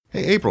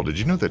Hey, April, did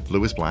you know that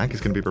Lewis Black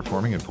is going to be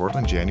performing in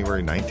Portland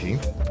January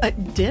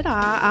 19th? Did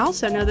I? I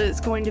also know that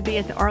it's going to be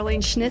at the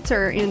Arlene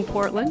Schnitzer in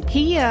Portland.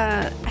 He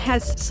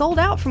has sold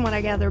out from what I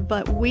gather,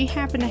 but we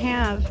happen to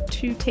have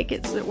 2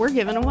 tickets that we're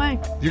giving away.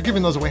 You're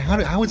giving those away?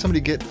 How would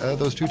somebody get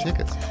those 2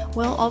 tickets?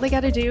 Well, all they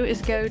got to do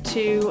is go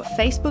to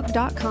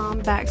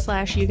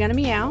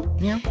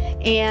facebook.com/YouGonnaMeow. Yeah.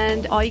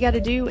 And all you got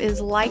to do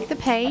is like the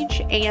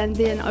page, and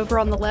then over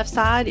on the left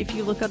side, if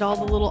you look at all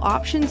the little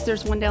options,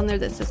 there's one down there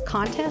that says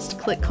contest.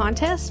 Click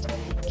contest.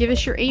 Give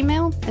us your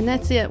email, and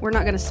that's it. We're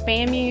not going to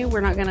spam you.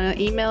 We're not going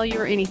to email you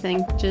or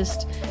anything.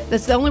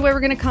 That's the only way we're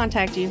going to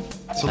contact you.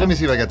 So let me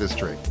see if I got this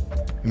straight.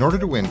 In order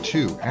to win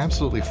 2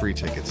 absolutely free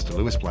tickets to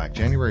Lewis Black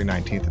January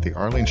 19th at the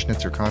Arlene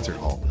Schnitzer Concert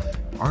Hall,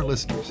 our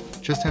listeners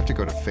just have to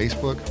go to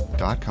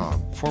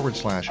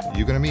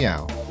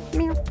facebook.com/YouGonnaMeow.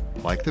 Meow.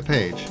 Like the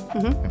page,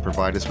 and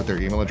provide us with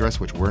their email address,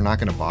 which we're not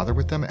going to bother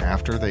with them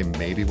after they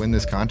maybe win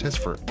this contest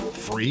for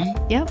free?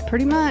 Yep,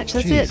 pretty much.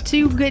 That's Jeez. it.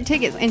 2 good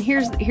tickets. And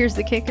here's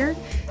the kicker.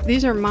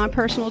 These are my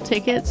personal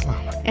tickets,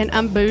 and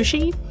I'm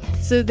bougie,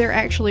 so they're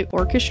actually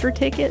orchestra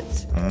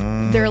tickets.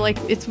 They're like,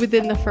 it's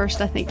within the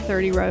first, I think,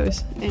 30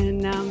 rows.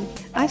 And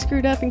I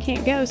screwed up and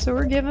can't go, so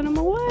we're giving them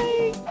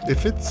away.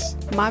 If it's...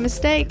 My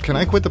mistake. Can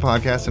I quit the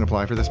podcast and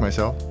apply for this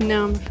myself?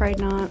 No, I'm afraid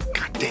not.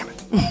 God damn it.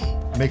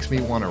 Makes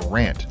me want to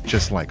rant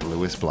just like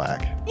Lewis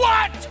Black.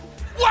 What?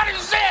 What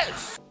is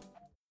this?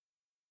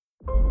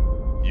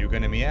 You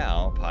Gonna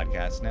Meow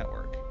Podcast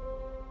Network.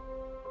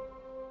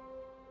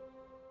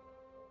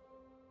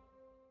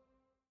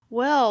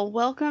 Well,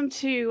 welcome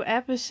to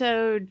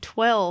episode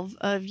 12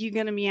 of You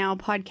Gonna Meow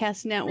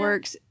Podcast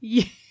Network's.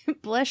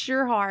 Bless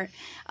your heart.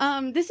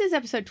 This is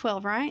episode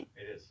 12, right?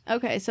 It is.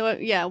 Okay, so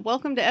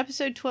welcome to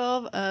episode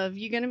 12 of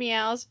You Gonna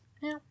Meow's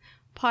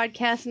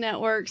Podcast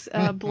Network's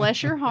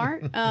Bless Your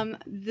Heart.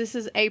 This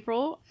is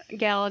April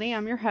Gallaty.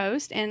 I'm your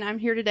host, and I'm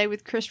here today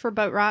with Christopher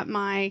Boatwright,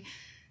 my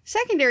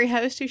secondary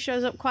host, who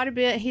shows up quite a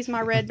bit. He's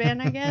my red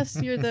band, I guess.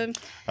 You're the...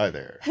 Hi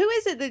there. Who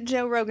is it that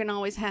Joe Rogan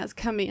always has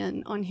come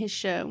in on his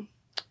show?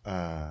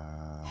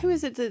 Who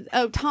is it?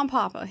 Tom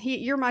Papa.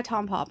 You're my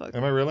Tom Papa.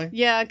 Am I really?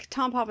 Yeah,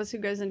 Tom Papa's who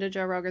goes into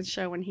Joe Rogan's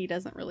show when he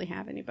doesn't really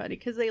have anybody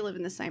because they live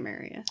in the same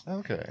area.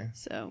 Okay.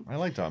 So I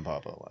like Tom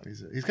Papa a lot.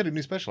 He's got a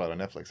new special out on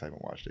Netflix. I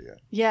haven't watched it yet.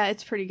 yeah,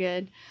 it's pretty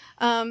good.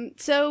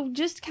 So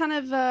just kind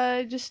of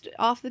just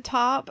off the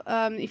top,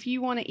 if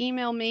you want to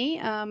email me,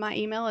 my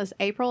email is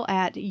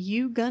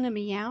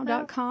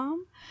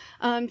april@yougonnameow.com.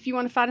 If you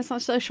want to find us on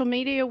social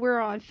media, we're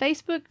on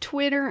Facebook,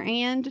 Twitter,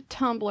 and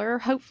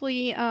Tumblr.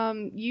 Hopefully,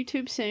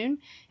 YouTube soon,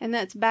 and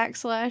that's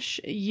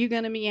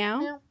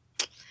 /YouGonnaMeow.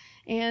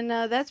 And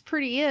that's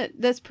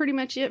pretty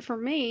much it for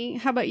me.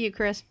 How about you,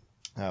 Chris?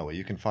 Well,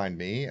 you can find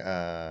me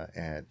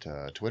at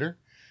Twitter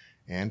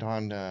and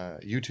on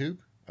YouTube,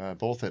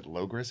 both at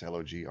Logrus,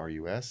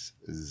 Logrus,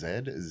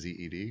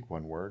 Z,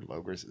 one word,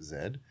 Logrus,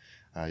 Z.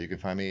 You can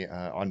find me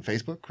on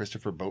Facebook,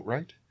 Christopher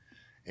Boatwright.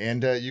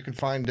 And you can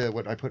find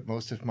what I put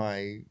most of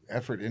my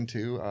effort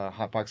into,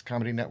 Hotbox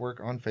Comedy Network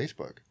on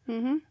Facebook.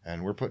 Mm-hmm.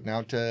 And we're putting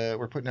out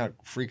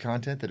free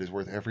content that is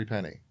worth every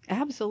penny.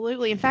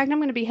 Absolutely. In fact, I'm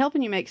going to be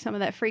helping you make some of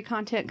that free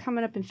content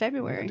coming up in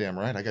February. Damn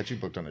right. I got you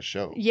booked on a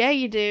show. Yeah,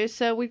 you do.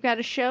 So we've got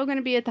a show going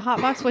to be at the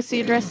Hotbox. What's the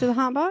address to the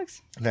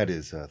Hotbox? That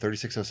is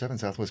 3607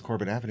 Southwest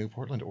Corbin Avenue,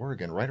 Portland,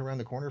 Oregon, right around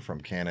the corner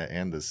from Canna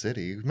and the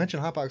City. Mention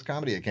Hotbox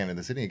Comedy at Canna and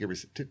the City and get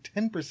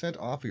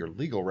 10% off your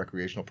legal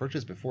recreational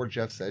purchase before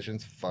Jeff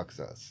Sessions fucks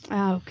us.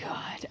 Oh,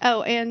 God.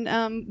 Oh, and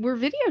we're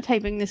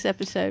videotaping this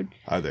episode.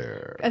 Hi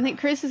there. I think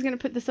Chris is going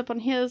to put this up on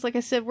his. Like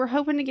I said, we're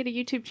hoping to get a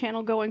YouTube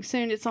channel going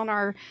soon. It's on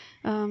our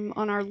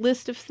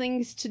list of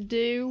things to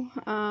do.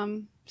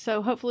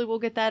 So hopefully we'll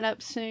get that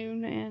up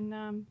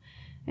soon.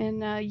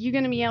 And You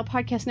Gonna Meow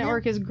Podcast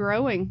Network is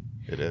growing.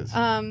 It is.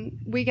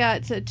 We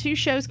got 2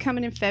 shows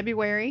coming in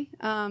February.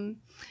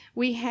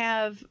 We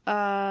have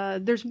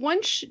there's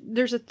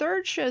a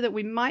third show that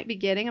we might be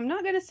getting. I'm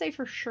not going to say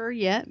for sure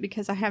yet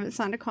because I haven't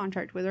signed a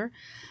contract with her.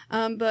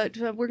 But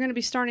we're going to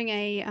be starting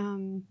a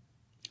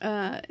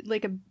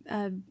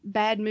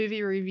bad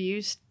movie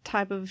reviews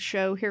type of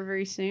show here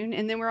very soon.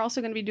 And then we're also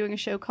going to be doing a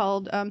show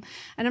called, and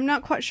I'm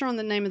not quite sure on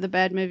the name of the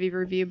bad movie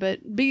review,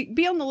 but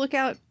be on the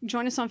lookout.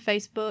 Join us on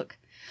Facebook.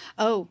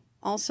 Oh,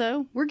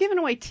 also, we're giving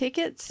away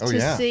tickets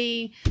to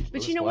see, but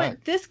Lewis you know Black.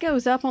 what? This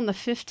goes up on the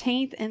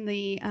 15th and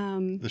the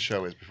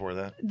show is before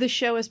that. The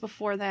show is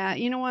before that.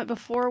 You know what?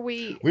 Before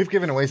We've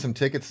given away some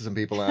tickets to some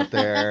people out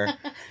there.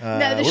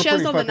 No, the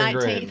show's on the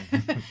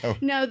 19th. Oh.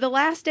 No, the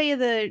last day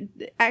of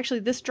actually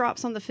this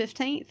drops on the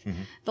 15th.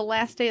 Mm-hmm. The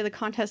last day of the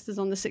contest is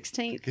on the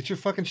 16th. Get your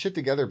fucking shit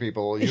together,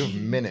 people. You have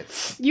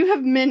minutes. You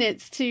have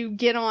minutes to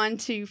get on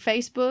to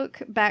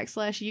Facebook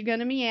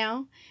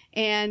 /YouGonnaMeow.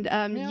 And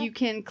you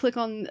can click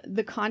on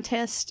the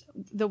contest,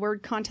 the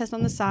word contest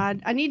on the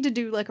side. I need to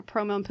do like a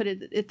promo and put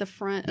it at the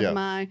front of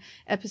my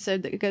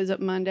episode that goes up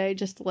Monday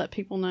just to let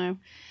people know.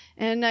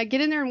 And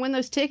get in there and win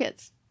those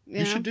tickets.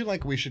 You should do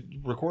we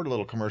should record a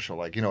little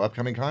commercial,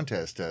 upcoming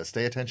contest.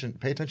 Pay attention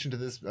to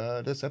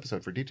this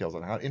episode for details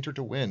on how to enter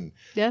to win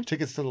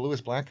tickets to the Lewis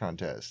Black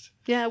contest.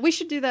 Yeah, we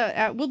should do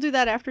that. We'll do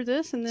that after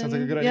this, and then Sounds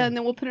like a good idea. and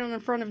then we'll put it in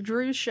front of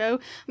Drew's show.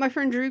 My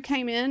friend Drew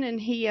came in,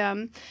 and he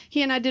and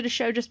I did a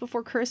show just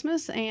before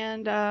Christmas,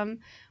 and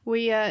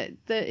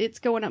it's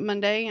going up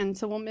Monday, and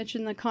so we'll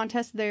mention the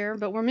contest there.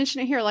 But we're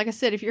mentioning it here. Like I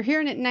said, if you're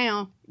hearing it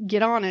now,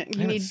 get on it.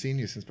 I haven't seen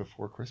you since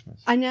before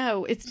Christmas. I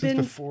know Since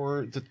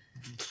before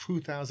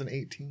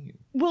 2018.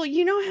 Well,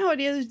 you know how it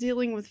is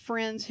dealing with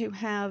friends who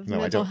have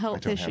mental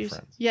health issues.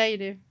 Yeah, you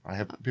do. I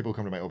have people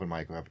come to my open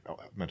mic who have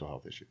mental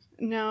health issues.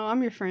 No,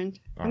 I'm your friend.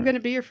 All I'm right. going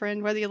to be your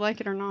friend, whether you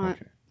like it or not.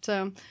 Okay.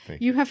 So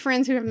Thank you have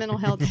friends who have mental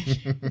health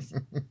issues.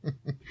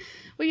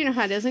 Well, you know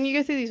how it is. And you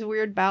go through these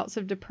weird bouts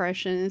of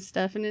depression and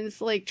stuff. And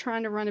it's like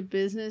trying to run a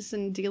business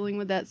and dealing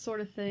with that sort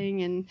of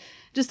thing and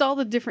just all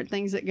the different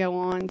things that go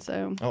on.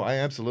 So. Oh, I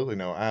absolutely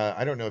know.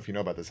 I don't know if you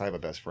know about this. I have a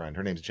best friend.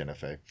 Her name's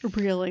Jennifer.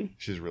 Really?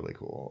 She's really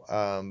cool.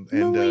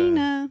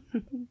 Melina.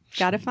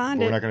 Gotta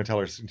find it. We're not going to tell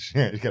her.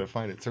 You got to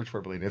find it. Search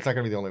for Melina. It's not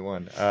going to be the only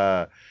one.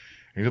 And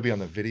it'll be on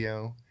the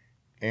video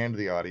and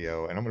the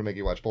audio, and I'm going to make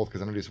you watch both because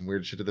I'm going to do some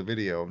weird shit to the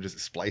video. I'm just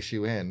splice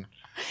you in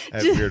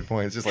at weird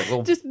points. Just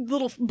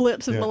little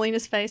blips of Yeah.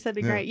 Melina's face. That'd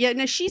be great. Yeah,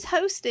 no, she's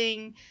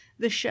hosting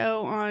the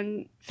show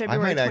on I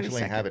February 22nd. might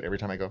actually have it every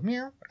time I go,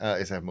 meow,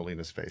 is have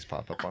Melina's face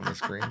pop up on the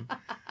screen.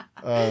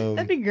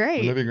 That'd be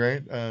great. That'd be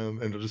great.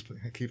 And it'll just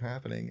keep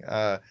happening.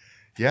 I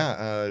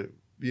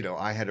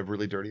had a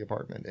really dirty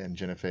apartment, and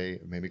Jennifer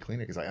made me clean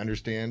it because I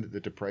understand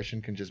that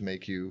depression can just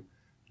make you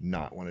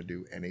not want to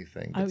do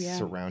anything but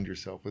surround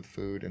yourself with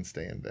food and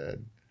stay in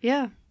bed.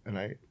 Yeah.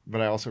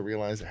 But I also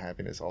realize that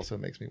happiness also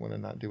makes me want to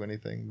not do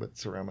anything but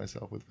surround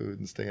myself with food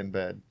and stay in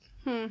bed.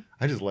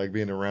 I just like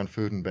being around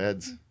food and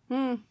beds.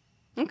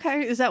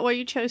 Okay. Is that why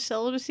you chose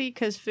celibacy?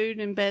 Because food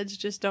and beds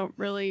just don't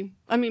really...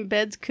 I mean,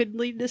 beds could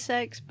lead to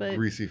sex, but...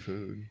 Greasy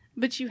food.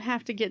 But you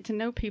have to get to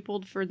know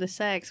people for the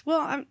sex.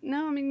 Well,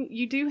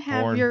 you do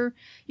have Porn.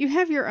 you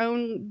have your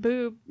own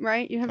boob,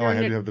 right? You have I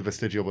have the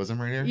vestigial bosom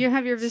right here? You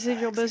have your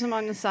vestigial bosom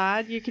on the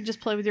side. You could just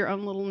play with your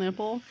own little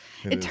nipple.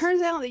 It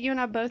turns out that you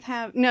and I both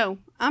have... No,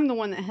 I'm the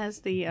one that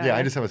has the...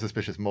 I just have a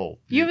suspicious mole.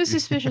 You have a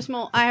suspicious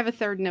mole. I have a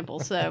third nipple,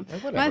 so...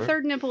 Whatever. My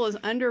third nipple is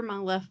under my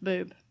left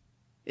boob.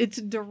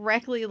 It's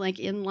directly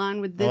in line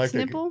with this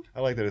nipple.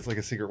 I like that. It's like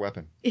a secret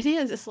weapon. It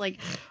is. It's like...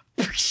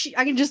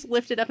 I can just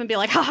lift it up and be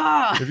like, ha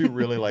ha! If you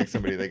really like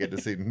somebody, they get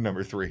to see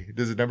number 3.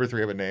 Does number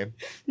 3 have a name?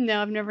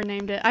 No, I've never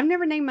named it. I've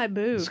never named my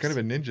boobs. It's kind of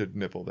a ninja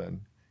nipple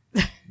then.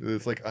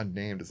 It's like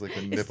unnamed. It's like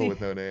a nipple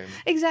with no name.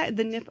 Exactly.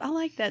 The nipple. I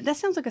like that. That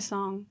sounds like a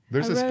song.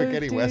 There's a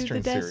spaghetti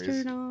western the series.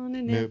 desert on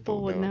a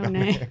nipple with no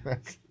name.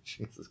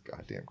 Jesus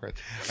goddamn Christ.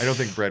 I don't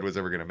think Bread was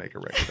ever going to make a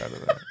record out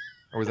of that.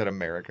 Or was that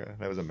America?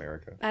 That was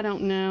America. I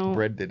don't know.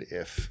 Bread did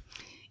If.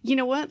 You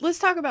know what? Let's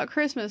talk about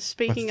Christmas.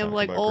 Speaking of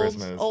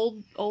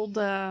old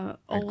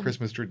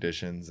Christmas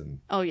traditions and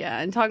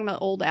and talking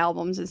about old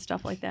albums and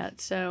stuff like that.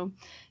 So,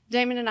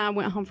 Damon and I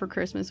went home for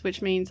Christmas,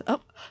 which means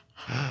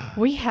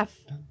we have.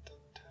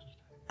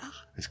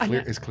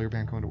 Is Clear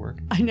Band going to work?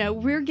 I know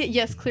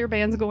yes, Clear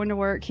Band's going to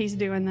work. He's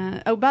doing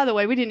that. Oh, by the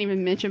way, we didn't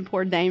even mention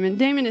poor Damon.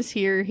 Damon is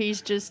here.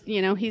 He's just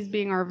he's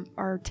being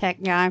our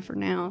tech guy for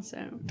now. So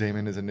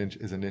Damon is a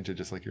ninja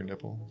just like your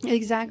nipple.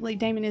 Exactly.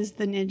 Damon is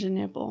the ninja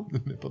nipple.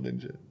 The nipple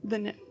ninja.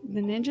 The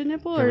ninja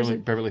nipple, or is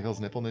it Beverly Hills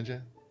Nipple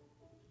Ninja?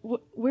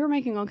 We're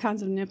making all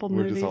kinds of nipple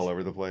movies. We're just all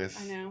over the place.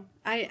 I know.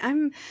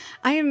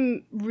 I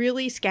am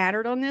really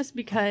scattered on this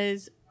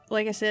because,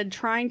 like I said,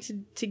 trying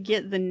to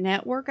get the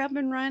network up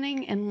and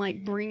running and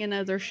bring in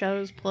other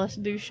shows plus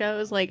do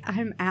shows,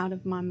 I'm out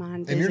of my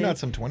mind. And you're not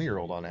some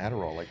 20-year-old on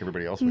Adderall like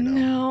everybody else we know.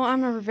 No,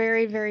 I'm a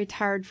very, very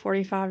tired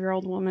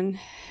 45-year-old woman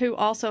who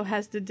also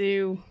has to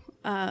do,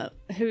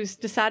 who's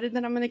decided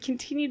that I'm going to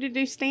continue to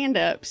do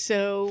stand-up.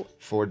 So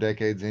 4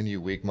 decades in,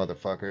 you weak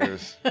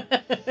motherfuckers.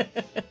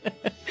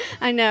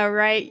 I know,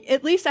 right?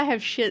 At least I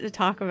have shit to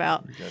talk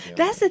about.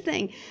 That's the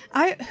thing.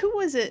 Who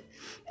was it?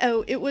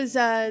 Oh, it was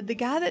the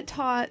guy that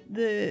taught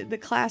the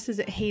classes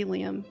at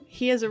Helium.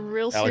 He has a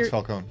real Alex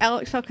Falcone.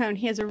 Alex Falcone.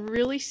 He has a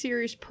really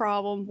serious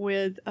problem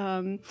with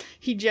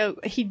he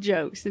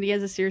jokes that he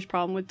has a serious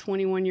problem with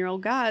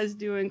 21-year-old guys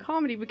doing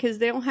comedy because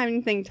they don't have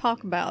anything to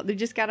talk about. They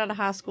just got out of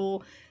high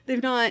school.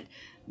 They've not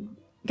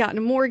gotten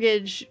a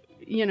mortgage.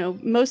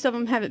 Most of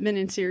them haven't been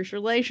in serious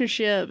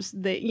relationships.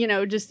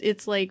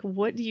 It's like,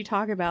 what do you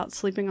talk about?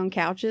 Sleeping on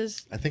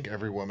couches? I think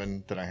every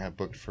woman that I have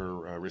booked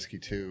for Risky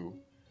 2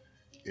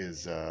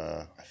 is,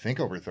 I think,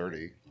 over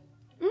 30.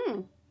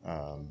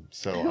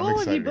 So Who I'm all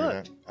have you excited to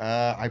do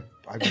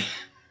that.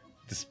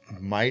 This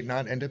might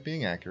not end up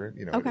being accurate.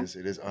 Okay.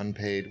 It is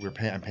unpaid.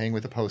 I'm paying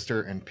with a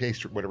poster and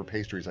whatever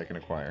pastries I can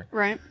acquire.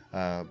 Right.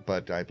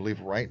 But I believe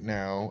right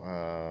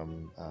now,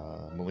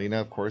 Melina,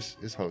 of course,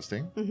 is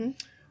hosting. Mm-hmm.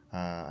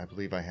 I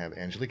believe I have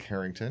Angelique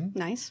Harrington.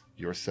 Nice.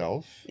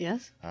 Yourself.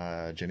 Yes.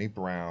 Jenny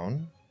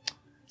Brown.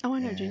 Oh, I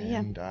know Jenny.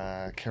 Yeah.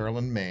 And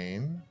Carolyn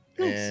Main.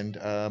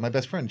 and my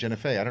best friend, Jenna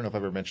Fay. I don't know if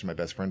I've ever mentioned my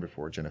best friend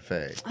before, Jenna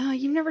Fay. Oh,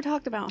 you've never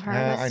talked about her.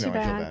 That's I know, too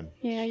I feel bad. bad.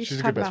 Yeah, you She's should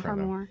a talk good about best her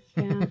friend, more.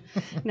 Yeah.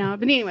 No,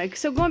 but anyway,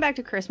 so going back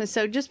to Christmas.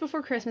 So just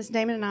before Christmas,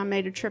 Damon and I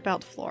made a trip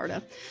out to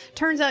Florida.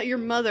 Turns out your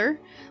mother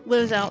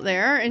lives out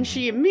there, and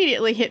she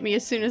immediately hit me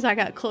as soon as I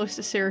got close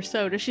to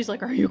Sarasota. She's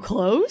like, "Are you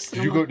close?"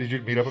 And I'm like, Did you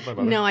meet up with my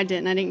mother? No, I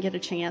didn't. I didn't get a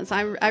chance.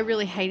 I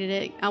really hated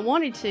it. I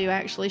wanted to,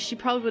 actually. She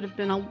probably would have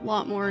been a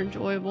lot more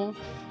enjoyable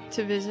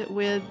to visit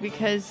with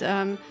because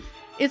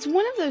it's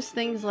one of those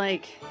things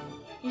like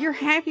you're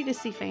happy to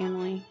see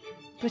family,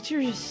 but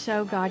you're just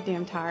so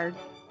goddamn tired.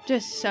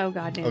 Just so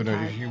goddamn Oh, no,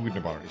 tired. you wouldn't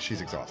have bought her.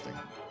 She's exhausting.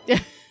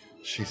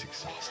 She's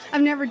exhausting.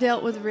 I've never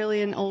dealt with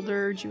really an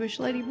older Jewish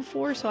lady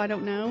before, so I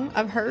don't know.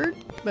 I've heard,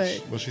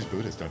 but Well, she's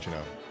Buddhist, don't you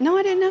know? no,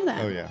 I didn't know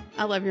that. Oh, yeah.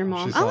 I love your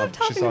mom. She I saw, love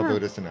talking she saw to her.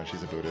 Buddhist, and now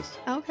she's a Buddhist.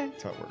 Okay.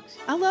 That's how it works.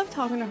 I love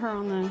talking to her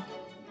on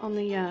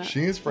the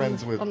She is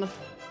friends with on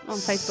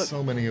Facebook.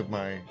 so many of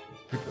my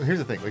people. Here's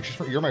the thing, like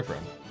you're my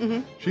friend.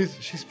 Mhm.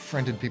 She's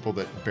friended people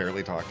that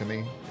barely talk to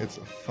me. It's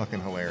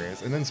fucking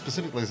hilarious. And then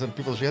specifically some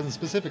people she hasn't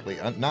specifically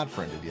not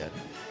friended yet.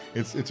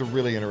 It's a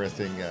really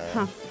interesting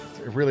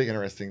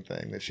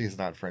thing that she has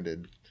not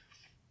friended.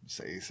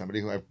 Say somebody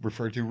who I've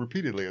referred to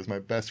repeatedly as my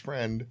best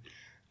friend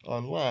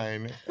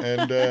online,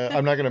 and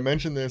I'm not going to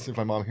mention this if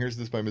my mom hears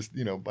this by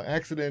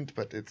accident,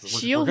 but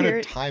She'll we're going hear to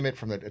it. time it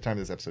from the time of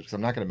this episode because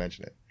I'm not going to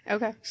mention it.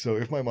 Okay. So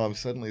if my mom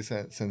suddenly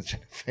sends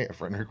Jennifer a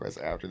friend request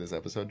after this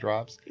episode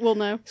drops, We'll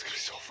know. it's gonna be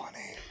so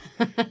funny,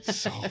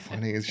 so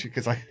funny.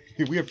 Because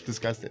we have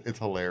discussed it. It's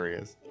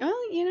hilarious. Well,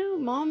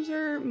 moms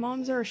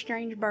are a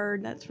strange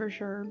bird, that's for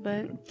sure.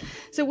 But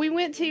so we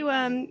went to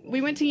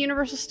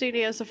Universal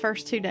Studios the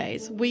first 2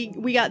 days.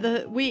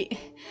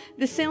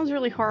 This sounds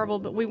really horrible,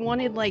 but we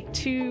wanted like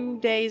 2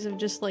 days of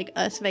just like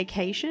us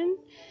vacation.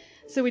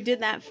 So we did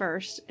that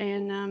first,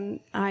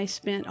 and I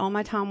spent all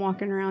my time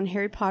walking around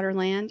Harry Potter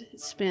Land.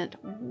 Spent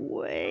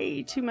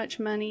way too much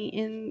money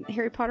in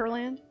Harry Potter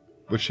Land.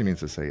 What she means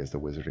to say is the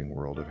Wizarding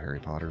World of Harry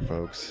Potter,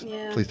 folks.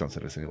 Yeah. Please don't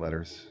send us any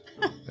letters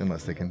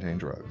unless they contain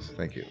drugs.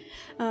 Thank you.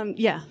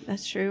 Yeah,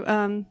 that's true.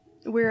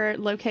 We're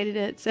located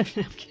at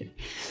 7. I'm kidding.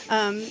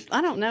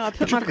 I don't know. I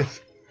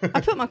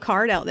put my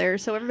card out there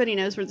so everybody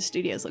knows where the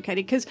studio is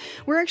located because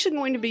we're actually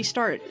going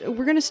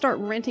to start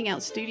renting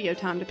out studio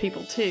time to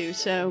people too.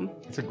 So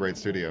It's a great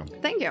studio.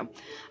 thank you.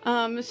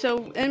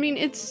 So I mean,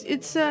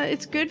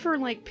 it's good for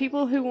like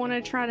people who want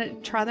to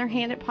try their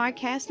hand at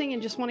podcasting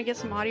and just want to get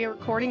some audio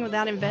recording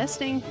without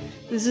investing.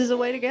 This is the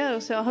way to go.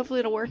 So hopefully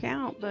it'll work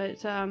out.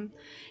 But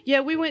yeah,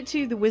 we went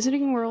to the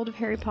Wizarding World of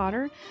Harry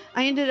Potter.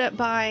 I ended up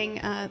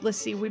buying. Let's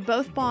see, we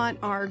both bought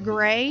our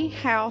gray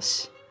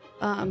house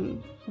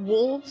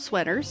wool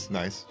sweaters.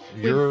 Nice.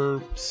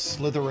 You're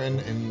Slytherin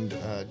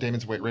and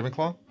Damon's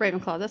Ravenclaw?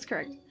 Ravenclaw, that's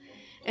correct.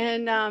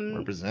 And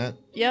Represent.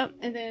 yep,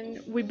 and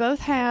then we both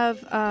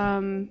have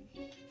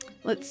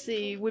let's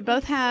see, we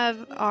both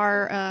have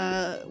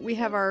our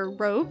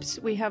robes.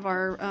 We have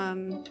our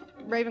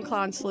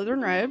Ravenclaw and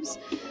Slytherin robes.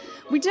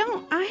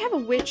 I have a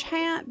witch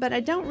hat, but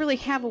I don't really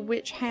have a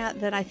witch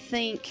hat that I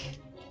think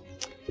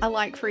I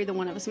like for either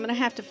one of us. I'm going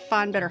to have to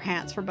find better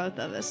hats for both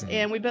of us. Mm-hmm.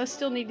 And we both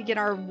still need to get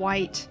our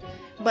white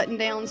button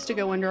downs to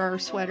go under our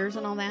sweaters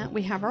and all that.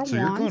 We have our So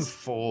wands. you're going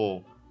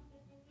full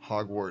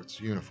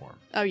Hogwarts uniform.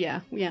 Oh, yeah.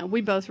 Yeah.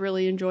 We both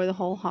really enjoy the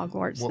whole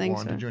Hogwarts What thing.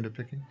 wand did you end up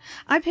picking?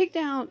 I picked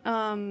out,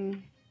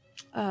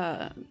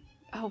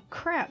 oh,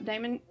 crap,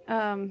 Damon.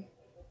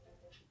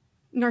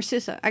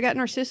 Narcissa. I got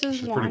Narcissa's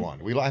She's a wand.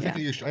 pretty wand.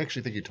 I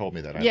actually think you told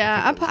me that.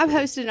 I've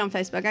posted it on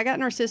Facebook. I got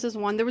Narcissa's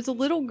one. There was a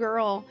little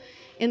girl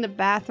in the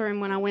bathroom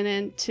when I went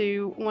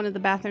into one of the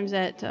bathrooms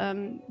at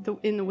in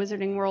the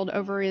Wizarding World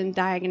over in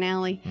Diagon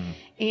Alley,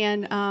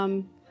 and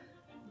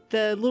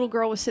the little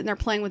girl was sitting there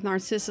playing with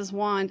Narcissa's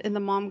wand, and the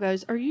mom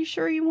goes, "Are you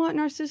sure you want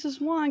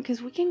Narcissa's wand?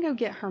 Because we can go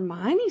get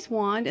Hermione's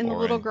wand." And the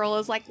little girl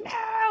is like,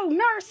 "No,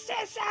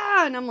 Narcissa!"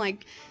 And I'm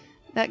like,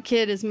 that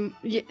kid is, and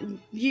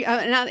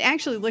I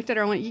actually looked at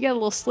her and went, "You got a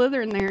little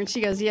slither in there." And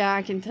she goes, "Yeah,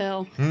 I can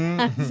tell."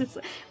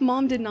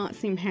 Mom did not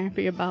seem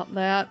happy about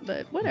that,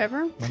 but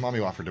whatever. My mommy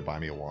offered to buy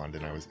me a wand,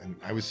 and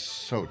I was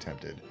so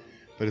tempted,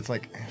 but it's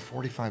like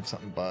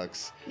 $45-something.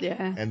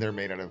 Yeah. And they're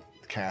made out of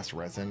cast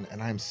resin,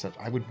 and I'd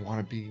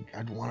want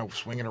to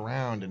swing it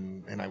around,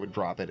 and I would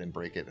drop it and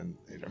break it, and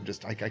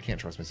I can't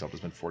trust myself to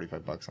spend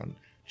 $45 on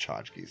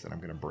tchotchkes that I'm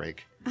gonna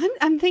break.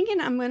 I'm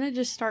thinking I'm gonna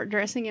just start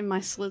dressing in my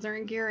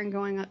Slytherin gear and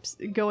going up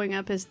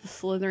as the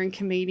Slytherin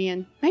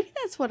comedian. Maybe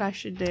that's what I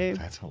should do.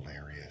 That's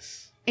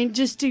hilarious. And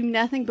just do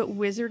nothing but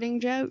wizarding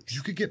jokes.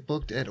 You could get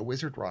booked at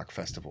Wizard Rock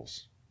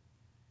festivals.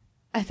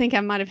 I think I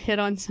might have hit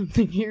on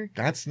something here.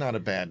 That's not a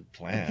bad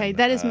plan. Okay,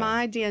 that is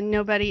my idea.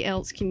 Nobody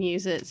else can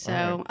use it, so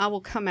right. I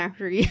will come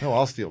after you. No,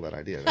 I'll steal that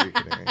idea. Are you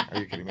kidding me? Are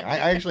you kidding me?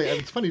 I actually,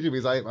 it's funny too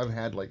because I've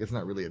had it's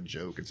not really a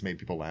joke. It's made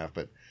people laugh,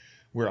 but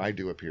where I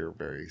do appear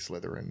very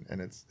Slytherin,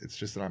 and it's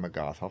just that I'm a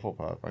goth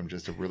Hufflepuff. I'm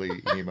just a really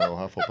emo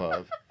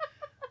Hufflepuff.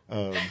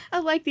 I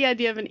like the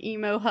idea of an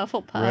emo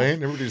Hufflepuff. Right?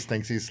 Everybody just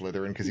thinks he's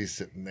Slytherin because he's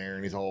sitting there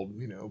and he's all,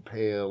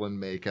 pale and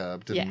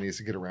makeup, and he needs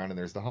to get around, and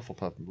there's the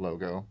Hufflepuff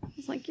logo.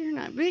 It's like, you're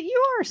not, but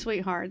you are a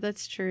sweetheart.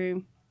 That's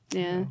true.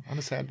 Yeah. I'm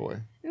a sad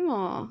boy.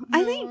 Aw.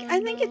 I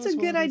think it's a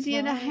good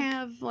idea to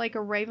have like a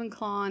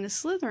Ravenclaw and a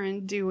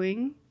Slytherin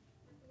doing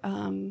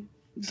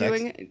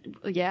Sex?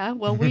 Yeah,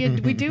 well, we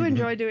do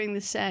enjoy doing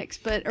the sex,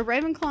 but a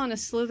Ravenclaw and a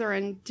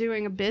Slytherin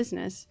doing a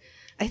business,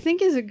 I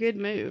think, is a good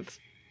move.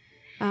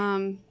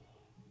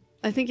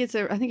 I think it's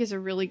a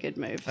really good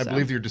move. I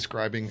believe you're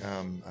describing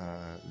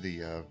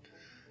the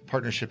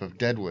partnership of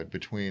Deadwood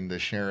between the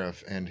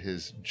sheriff and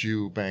his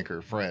Jew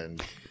banker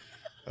friend.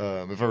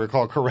 If I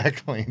recall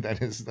correctly,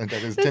 that is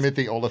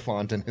Timothy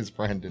Oliphant and his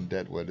friend in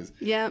Deadwood.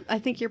 Yeah, I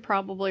think you're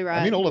probably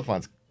right. I mean,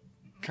 Oliphant's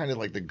kind of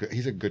like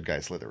he's a good guy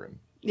Slytherin.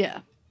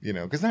 Yeah.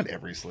 Because not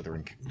every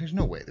Slytherin. There's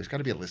no way. There's got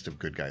to be a list of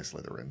good guy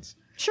Slytherins.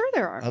 Sure,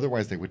 there are.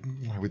 Otherwise,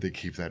 why would they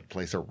keep that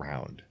place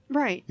around?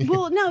 Right.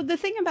 Well, no. The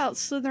thing about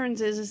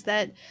Slytherins is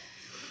that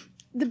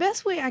the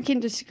best way I can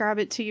describe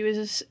it to you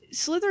is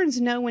Slytherins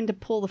know when to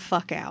pull the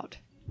fuck out.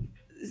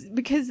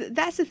 Because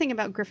that's the thing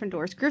about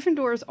Gryffindors.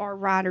 Gryffindors are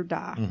ride or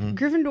die. Mm-hmm.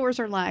 Gryffindors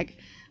are like,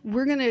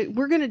 we're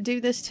gonna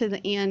do this to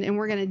the end, and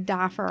we're gonna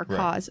die for our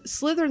cause.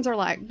 Slytherins are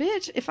like,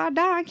 bitch, if I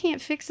die, I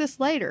can't fix this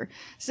later.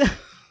 So.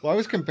 Well, I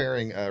was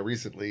comparing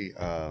recently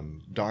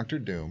Doctor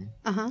Doom,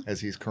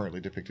 as he's currently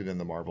depicted in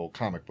the Marvel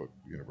comic book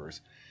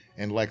universe,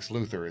 and Lex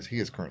Luthor as he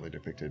is currently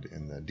depicted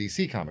in the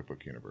DC comic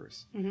book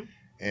universe. Mm-hmm.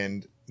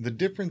 And the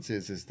difference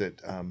is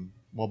that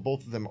while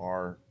both of them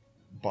are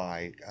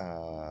by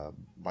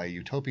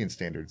utopian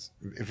standards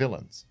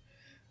villains,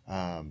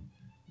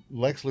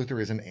 Lex Luthor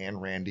is an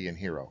Ayn Randian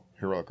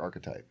heroic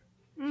archetype.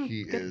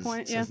 He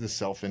has the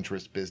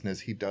self-interest business.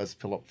 He does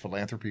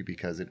philanthropy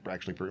because it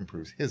actually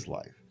improves his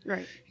life.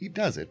 Right. He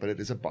does it, but it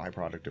is a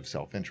byproduct of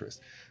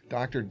self-interest.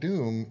 Doctor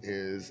Doom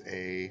is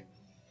a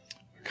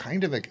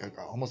kind of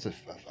almost a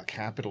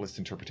capitalist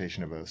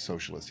interpretation of a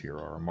socialist hero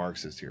or a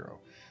Marxist hero.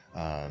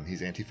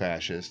 He's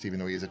anti-fascist, even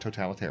though he is a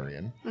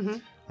totalitarian.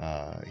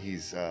 Mm-hmm.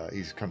 He's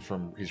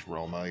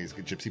Roma. He's a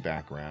gypsy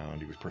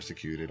background. He was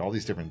persecuted. All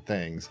these different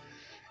things.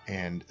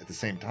 And at the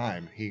same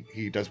time,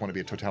 he does want to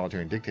be a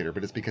totalitarian dictator,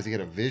 but it's because he had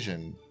a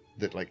vision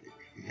that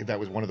that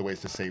was one of the ways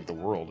to save the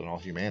world and all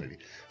humanity.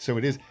 So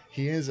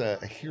he is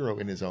a hero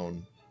in his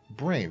own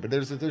brain. But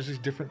there's these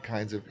different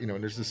kinds of, and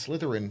there's the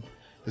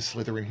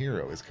Slytherin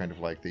hero is kind of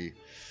like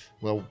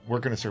we're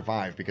going to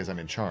survive because I'm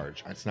in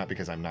charge. It's not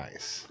because I'm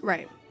nice.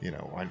 Right.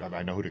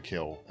 I know who to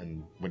kill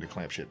and when to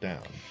clamp shit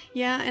down.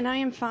 Yeah, and I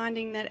am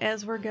finding that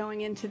as we're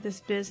going into this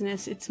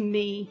business, it's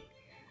me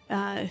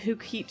who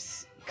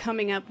keeps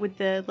coming up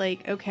with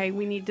okay,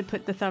 we need to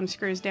put the thumb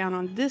screws down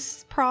on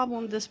this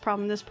problem.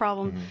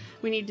 Mm-hmm.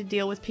 We need to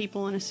deal with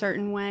people in a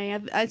certain way.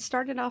 I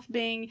started off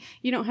being,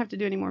 you don't have to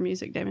do any more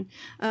music, Damon.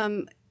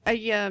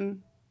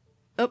 It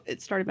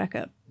started back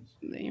up.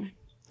 Anyway.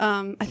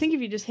 I think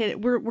if you just hit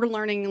it, we're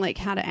learning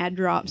how to add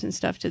drops and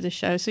stuff to the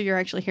show, so you're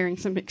actually hearing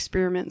some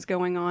experiments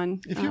going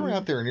on. If you're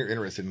out there and you're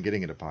interested in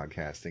getting into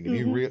podcasting, and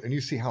mm-hmm.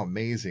 you see how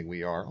amazing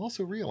we are,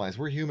 also realize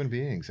we're human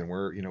beings and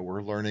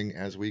we're learning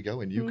as we go,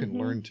 and you can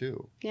learn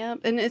too. Yeah,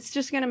 and it's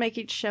just going to make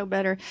each show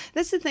better.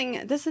 That's the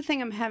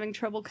thing I'm having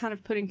trouble kind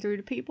of putting through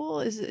to people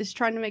is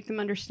trying to make them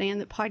understand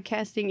that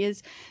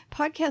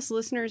podcast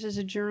listeners as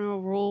a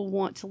general rule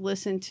want to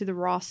listen to the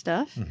raw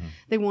stuff. Mm-hmm.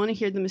 They want to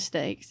hear the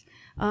mistakes.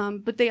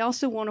 But they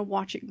also want to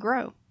watch it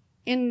grow.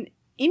 And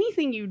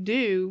anything you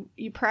do,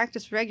 you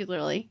practice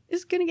regularly,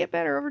 is going to get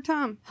better over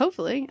time.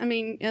 Hopefully. I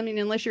mean,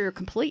 unless you're a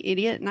complete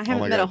idiot, and I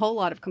haven't met a whole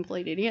lot of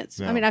complete idiots.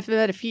 No. I mean, I've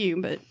met a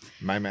few, but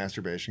my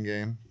masturbation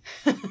game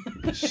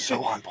is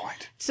so on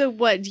point. So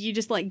what? Do you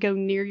just go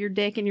near your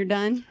dick and you're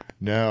done?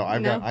 No, I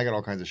got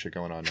all kinds of shit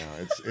going on now.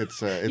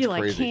 It's you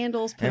like crazy.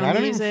 Candles, put and on I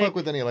don't music. even fuck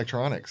with any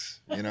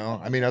electronics.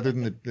 I mean, other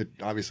than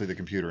obviously the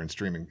computer and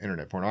streaming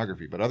internet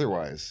pornography, but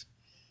otherwise.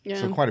 Yeah.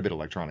 So quite a bit of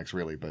electronics,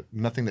 really, but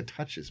nothing that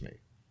touches me.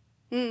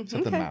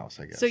 Except the mouse,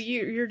 I guess. So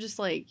you're just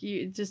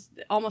you just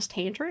almost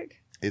tantric?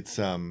 It's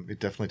it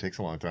definitely takes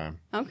a long time.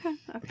 Okay.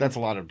 But that's a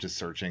lot of just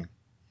searching.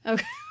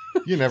 Okay.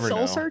 You never know.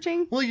 Soul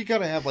searching? Well, you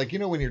gotta have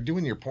when you're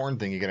doing your porn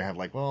thing, you gotta have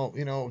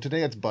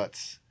today it's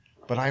butts,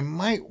 but I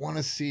might want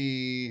to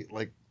see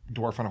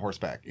dwarf on a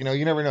horseback. You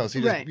never know. So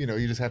you just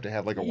you just have to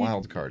have a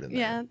wild card in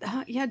there.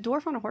 Yeah,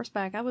 dwarf on a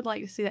horseback. I would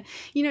like to see that.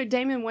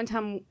 Damon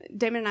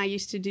and I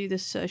used to do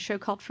this show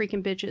called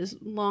Freaking Bitches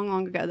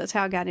long ago. That's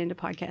how I got into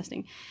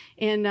podcasting.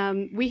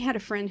 And we had a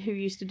friend who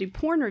used to do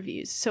porn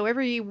reviews. So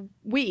every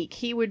week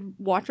he would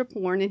watch a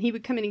porn and he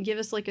would come in and give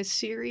us a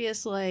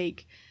serious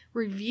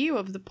review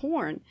of the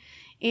porn.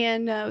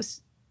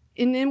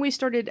 And then we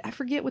started, I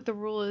forget what the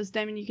rule is.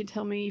 Damon, you can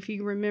tell me if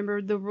you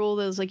remember the rule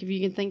that was if you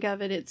can think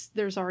of it,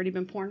 there's already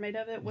been porn made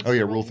of it. What's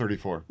Rule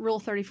 34. Rule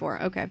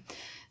 34, okay.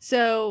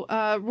 So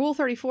Rule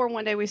 34,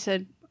 one day we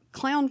said,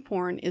 clown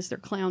porn is their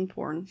clown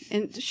porn.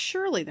 And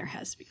surely there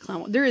has to be clown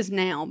porn. There is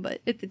now,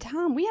 but at the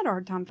time we had a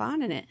hard time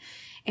finding it.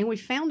 And we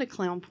found a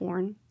clown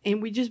porn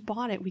and we just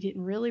bought it. We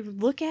didn't really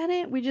look at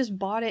it. We just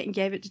bought it and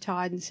gave it to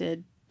Todd and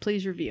said,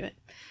 Please review it.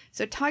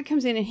 So Todd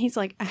comes in and he's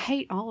like, I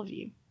hate all of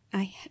you.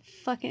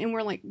 And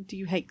we're like, do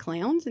you hate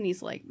clowns? And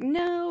he's like,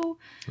 no,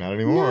 Not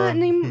anymore.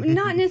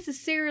 not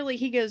necessarily.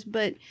 He goes,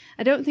 but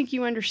I don't think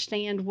you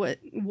understand what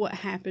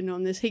happened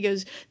on this. He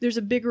goes, there's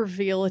a big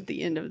reveal at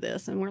the end of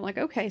this. And we're like,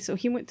 okay. So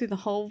he went through the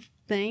whole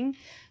thing.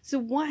 So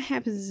what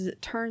happens is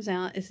it turns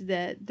out is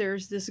that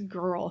there's this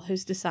girl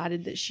who's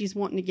decided that she's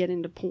wanting to get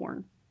into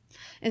porn.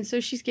 And so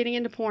she's getting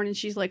into porn and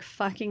she's like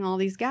fucking all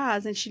these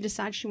guys and she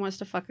decides she wants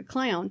to fuck a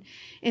clown.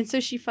 And so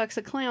she fucks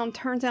a clown.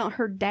 Turns out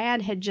her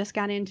dad had just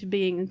got into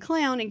being a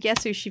clown and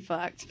guess who she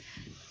fucked?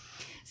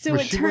 So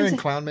Was it she turns wearing out,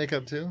 clown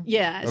makeup too?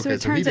 yeah. Okay, So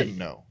it so he turns out didn't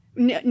know.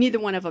 neither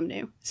one of them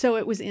knew. So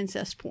it was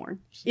incest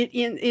porn.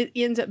 It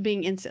ends up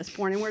being incest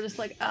porn. And we're just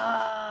like,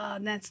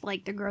 that's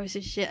like the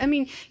grossest shit. I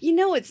mean, you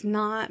know it's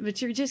not,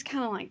 but you're just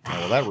kind of like, Oh,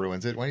 well, that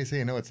ruins it. Why do you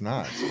say no? It's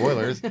not.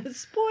 Spoilers.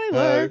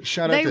 spoiler.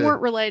 Shout out They to-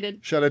 weren't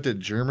related. Shout out to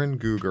German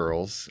Goo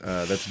Girls.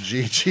 That's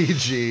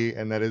GGG,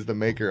 and that is the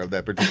maker of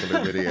that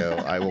particular video.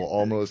 I will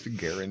almost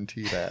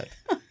guarantee that.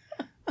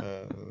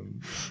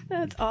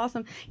 That's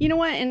awesome. You know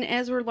what? And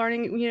as we're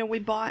learning, we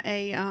bought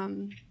a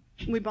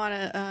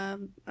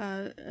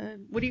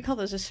what do you call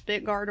those? A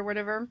spit guard or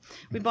whatever.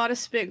 We bought a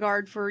spit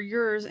guard for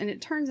yours, and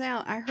it turns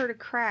out I heard a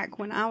crack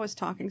when I was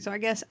talking, so I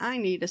guess I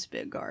need a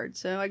spit guard.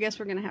 So I guess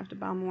we're gonna have to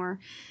buy more.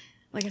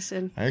 Like I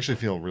said, I actually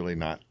feel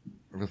I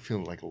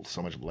feel like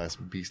so much less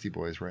Beastie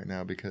Boys right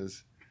now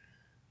because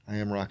I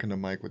am rocking the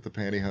mic with the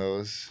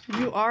pantyhose.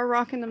 you are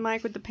rocking the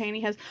mic with the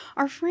pantyhose.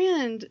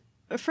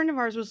 A friend of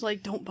ours was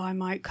like, "Don't buy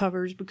mic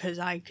covers because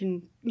I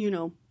can,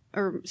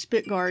 or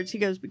spit guards." He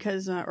goes,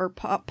 because, or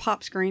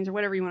pop screens or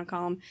whatever you want to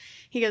call them.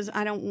 He goes,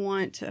 I don't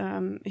want,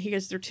 he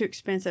goes, they're too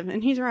expensive.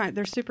 And he's right.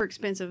 They're super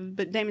expensive.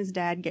 But Damon's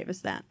dad gave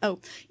us that. Oh,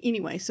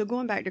 anyway. So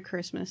going back to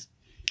Christmas.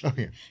 Oh,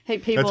 yeah. Hey,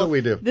 people. That's what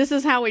we do. This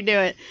is how we do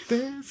it.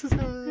 This is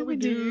how we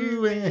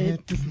do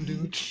it.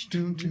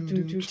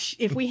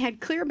 If we had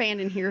Clear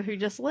Band in here who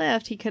just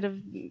left, he could have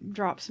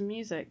dropped some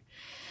music.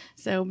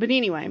 So, but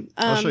anyway.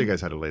 I'll show you guys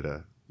how to lay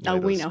the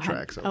we those know how.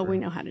 tracks Oh, over. we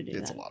know how to do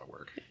that. It's a lot of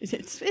work.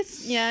 It's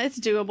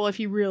doable if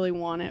you really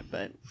want it,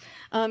 but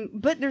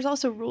there's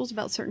also rules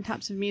about certain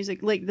types of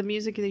music, like the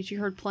music that you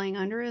heard playing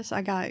under us.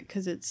 I got it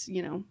because it's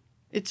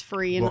it's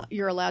free and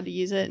you're allowed to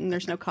use it, and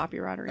there's no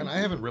copyright or anything. And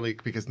I haven't really,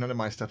 because none of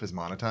my stuff is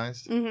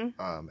monetized.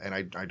 Mm-hmm.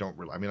 And I don't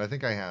really, I mean, I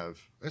think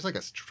there's like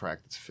a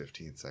track that's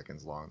 15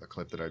 seconds long, the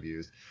clip that I've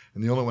used.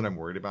 And the only one I'm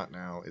worried about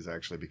now is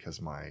actually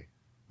because my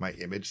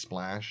image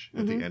splash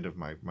at the end of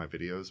my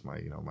videos,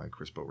 my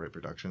Chris Boatwright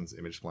Productions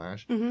image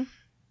splash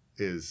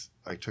is,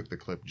 I took the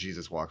clip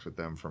Jesus Walks With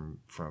Them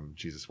from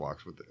Jesus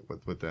Walks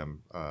with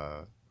Them,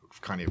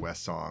 Kanye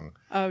West song.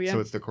 Oh, yeah. So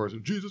it's the chorus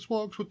of Jesus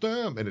Walks With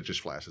Them, and it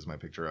just flashes my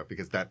picture up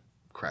because that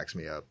cracks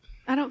me up.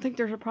 I don't think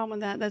there's a problem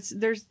with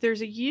that.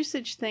 There's a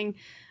usage thing.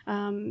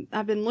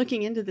 I've been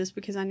looking into this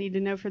because I need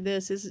to know for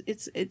this.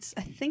 It's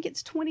I think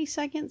it's 20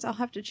 seconds. I'll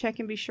have to check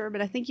and be sure,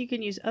 but I think you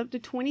can use up to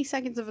 20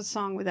 seconds of a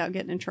song without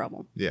getting in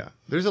trouble. Yeah,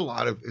 there's a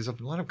lot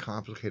of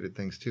complicated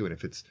things too, and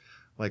if it's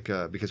like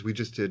because we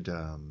just did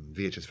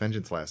VHS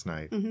Vengeance last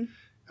night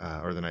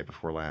or the night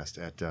before last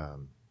at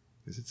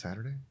is it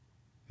Saturday?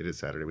 It is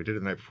Saturday. We did it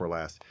the night before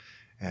last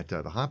at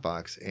the Hot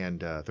Box and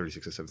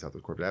 3607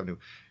 Southwest Corbett Avenue,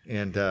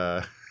 and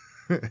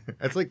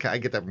it's like I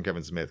get that from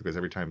Kevin Smith because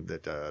every time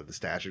that the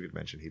statue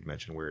he'd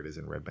mention where it is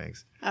in Red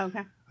Banks. Oh,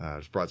 okay.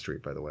 It's Broad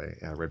Street, by the way,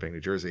 Red Bank, New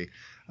Jersey,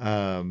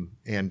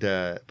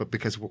 but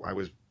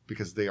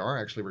because they are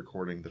actually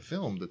recording the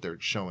film that they're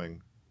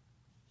showing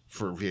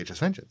for VHS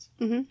Vengeance.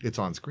 It's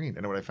on screen,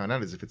 and what I found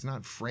out is if it's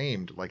not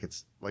framed, like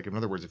it's like, in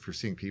other words, if you're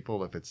seeing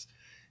people, if it's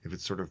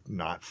sort of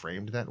not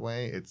framed that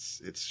way,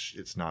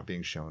 it's not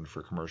being shown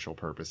for commercial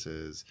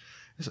purposes.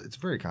 It's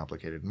very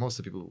complicated. Most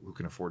of the people who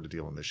can afford to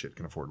deal in this shit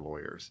can afford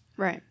lawyers.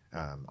 Right.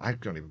 I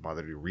don't even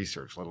bother to do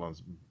research, let alone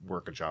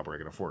work a job where I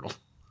can afford it.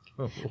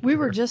 We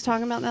were just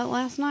talking about that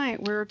last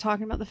night. We were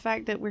talking about the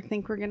fact that we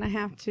think we're going to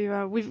have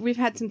to. We've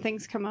had some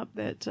things come up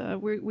that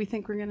we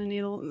think we're going to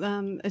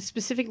need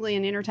specifically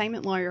an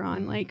entertainment lawyer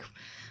on. Like,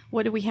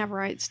 what do we have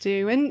rights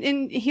to?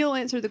 And he'll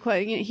answer the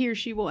question. He or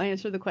she will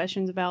answer the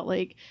questions about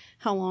like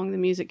how long the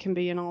music can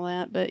be and all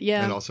that. But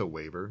yeah, and also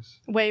waivers.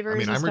 Waivers. I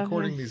mean, and I'm stuff,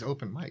 recording these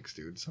open mics,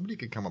 dude. Somebody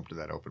could come up to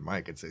that open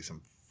mic and say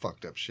some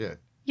fucked up shit.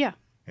 Yeah.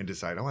 And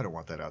decide, oh, I don't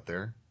want that out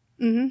there.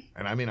 Mm-hmm.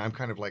 And I mean, I'm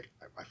kind of like,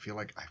 I feel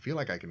like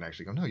I can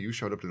actually go, no, you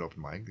showed up to an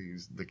open mic,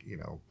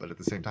 but at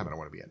the same time, I don't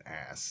want to be an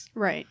ass.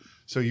 Right.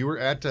 So you were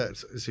at the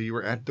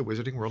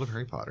Wizarding World of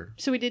Harry Potter.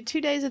 So we did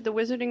 2 days at the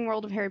Wizarding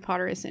World of Harry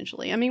Potter,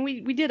 essentially. I mean,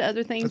 we did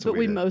other things, but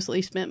we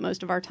mostly spent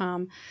most of our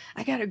time.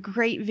 I got a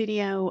great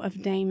video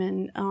of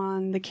Damon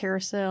on the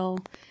carousel.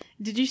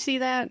 Did you see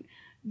that?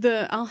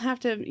 I'll have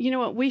to, you know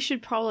what, we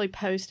should probably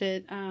post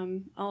it.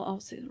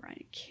 I'll say it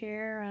right.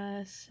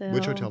 Carousel.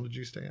 Which hotel did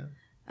you stay at?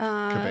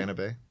 Cabana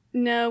Bay?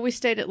 No, we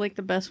stayed at like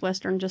the Best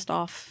Western just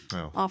off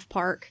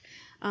park.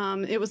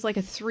 It was like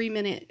a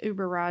 3-minute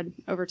Uber ride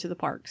over to the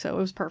park, so it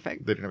was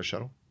perfect. They didn't have a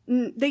shuttle?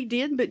 They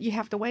did, but you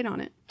have to wait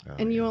on it. Oh,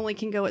 and you yeah. only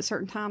can go at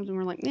certain times. And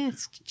we're like,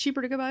 it's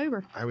cheaper to go by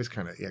Uber. I was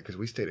kind of, because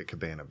we stayed at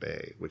Cabana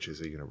Bay, which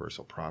is a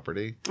Universal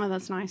property. Oh,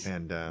 that's nice.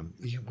 And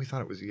we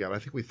thought it was, I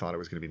think we thought it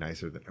was going to be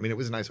nicer than, it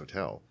was a nice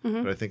hotel.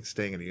 Mm-hmm. But I think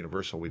staying at a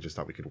Universal, we just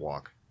thought we could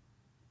walk.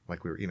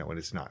 Like we were, and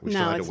it's not. We No,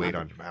 still had to it's wait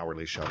not. on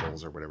hourly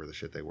shuttles or whatever the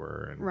shit they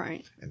were. And,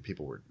 Right. And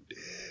people were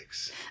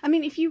dicks. I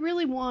mean, if you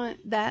really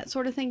want that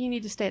sort of thing, you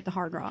need to stay at the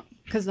Hard Rock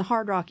because the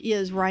Hard Rock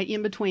is right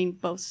in between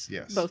both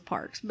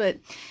parks. But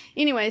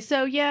anyway,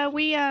 so yeah,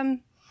 we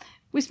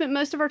spent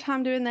most of our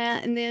time doing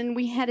that, and then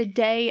we had a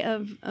day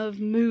of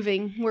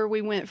moving where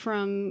we went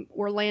from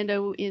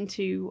Orlando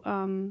into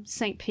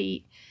St.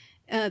 Pete.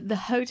 The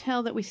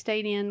hotel that we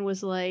stayed in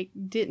was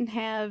didn't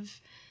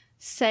have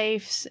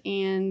safes,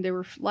 and there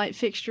were light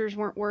fixtures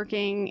weren't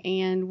working,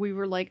 and we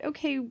were like,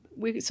 okay,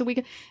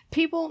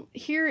 people,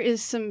 here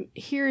is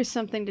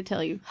something to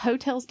tell you.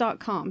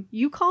 Hotels.com.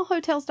 You call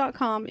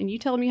hotels.com and you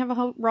tell them you have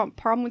a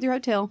problem with your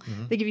hotel.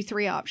 Mm-hmm. They give you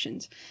 3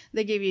 options.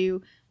 They give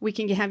you, we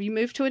can have you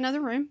move to another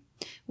room,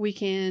 we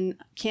can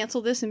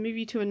cancel this and move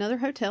you to another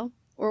hotel,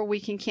 or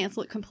we can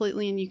cancel it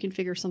completely and you can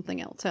figure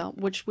something else out.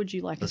 Which would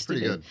you like us to do?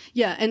 That's pretty good.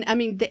 Yeah, and I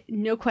mean,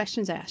 no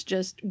questions asked.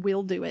 Just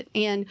we'll do it.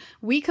 And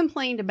we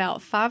complained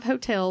about 5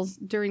 hotels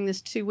during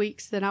this 2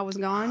 weeks that I was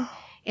gone,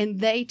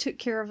 and they took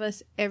care of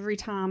us every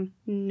time,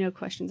 no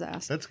questions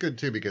asked. That's good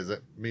too, because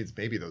that means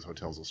maybe those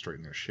hotels will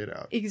straighten their shit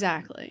out.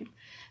 Exactly.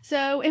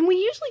 So, and we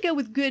usually go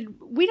with good,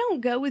 we don't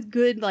go with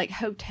good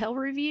hotel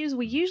reviews.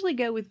 We usually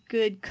go with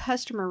good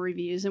customer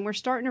reviews, and we're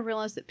starting to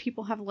realize that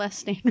people have less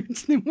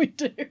standards than we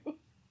do.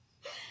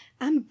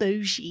 I'm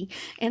bougie,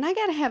 and I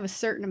got to have a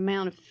certain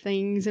amount of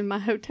things in my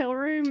hotel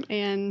room.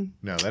 And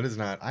No, that is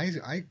not. I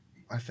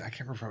can't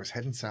remember if I was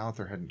heading south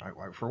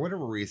or for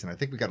whatever reason. I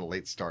think we got a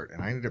late start,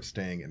 and I ended up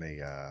staying in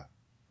a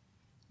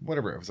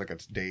whatever it was, like a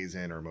Days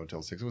Inn or a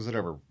Motel 6. It was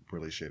whatever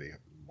really shitty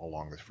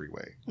along the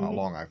freeway,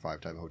 along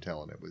I-5 type of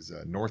hotel, and it was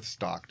North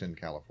Stockton,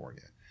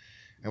 California.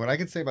 And what I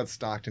can say about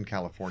Stockton,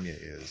 California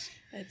is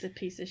it's a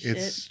piece of shit.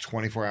 it's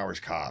 24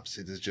 hours cops.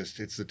 It is just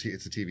it's a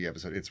TV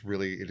episode. It is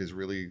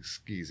really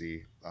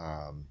skeezy.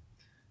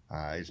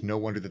 It's no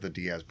wonder that the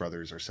Diaz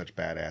brothers are such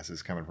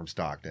badasses coming from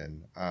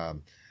Stockton.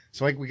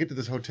 So we get to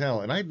this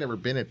hotel, and I'd never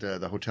been at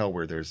the hotel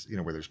where there's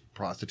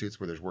prostitutes,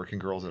 where there's working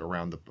girls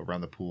around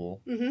the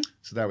pool. Mm-hmm.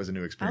 So that was a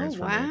new experience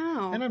for me.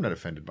 And I'm not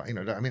offended by hey,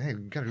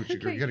 you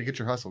gotta get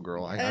your hustle,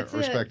 girl. I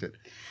respect it.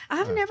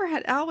 I've never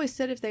had. I always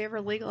said if they ever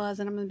legalize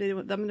it, I'm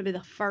gonna be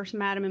the first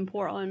madam in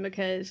Portland,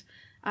 because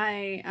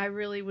I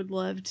really would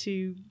love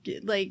to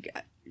get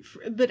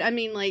but I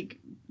mean,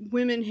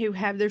 women who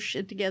have their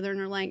shit together and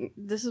are like,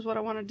 this is what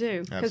I want to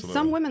do. Because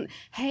some women,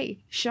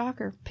 hey,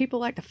 shocker, people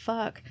like to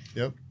fuck.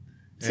 Yep.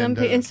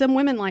 And some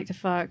women like to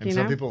fuck, and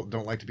some people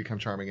don't like to become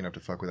charming enough to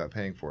fuck without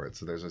paying for it.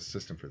 So there's a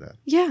system for that.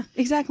 Yeah,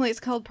 exactly.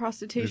 It's called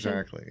prostitution.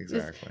 Exactly.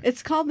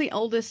 It's called the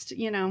oldest,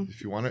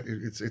 If you want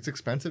to, it's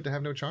expensive to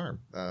have no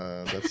charm.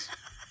 That's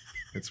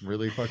it's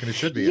really fucking. It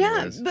should be.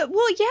 Yeah, anyways.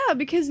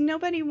 because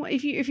nobody.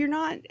 If you're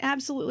not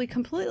absolutely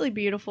completely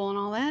beautiful and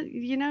all that,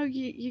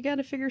 you got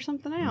to figure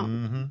something out.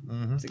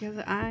 Because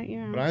But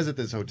I was at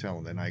this hotel,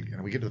 and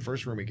then we get to the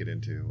first room we get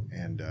into,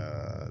 and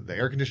the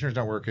air conditioner's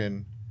not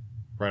working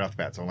right off the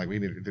bat. So I'm like,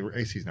 the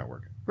AC's not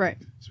working. Right.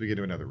 So we get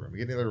to another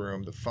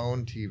room. The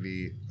phone,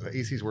 TV, the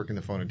AC's working,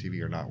 the phone and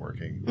TV are not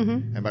working.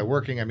 Mm-hmm. And by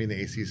working, I mean the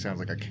AC sounds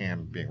like a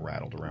can being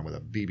rattled around with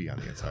a BB on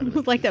the inside of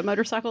it. Like that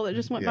motorcycle that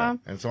just went by.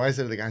 And so I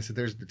said to the guy,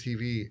 there's the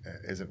TV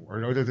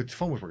the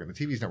phone was working. The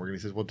TV's not working. He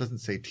says, well, it doesn't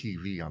say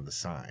TV on the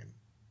sign.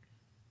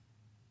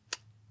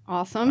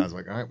 Awesome. I was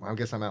like, all right, well, I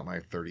guess I'm out my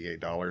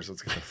 $38.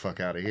 Let's get the fuck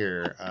out of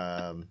here.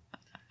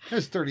 It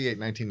was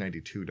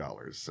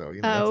 $1992. So,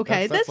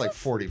 okay. That's like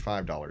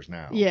 $45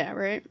 now. Yeah,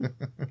 right.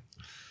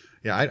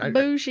 Yeah,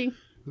 Bougie.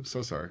 Oops,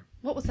 so sorry.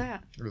 What was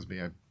that? It was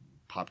me. I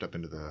popped up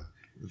into the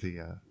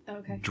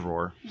okay.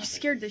 drawer. You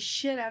scared the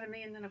shit out of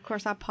me, and then of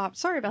course I popped.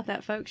 Sorry about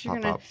that, folks.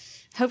 Pop.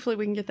 Hopefully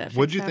we can get that fixed.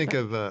 What'd you think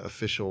of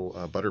official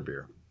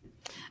butterbeer?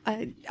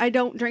 I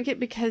don't drink it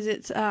because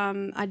it's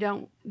I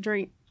don't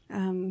drink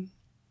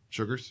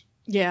Sugars?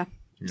 Yeah.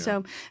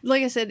 So,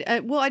 like I said,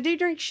 I do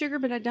drink sugar,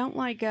 but I don't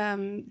like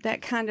that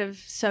kind of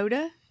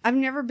soda. I've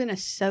never been a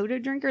soda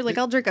drinker.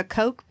 I'll drink a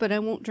Coke, but I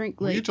won't drink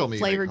you told me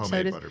flavored you make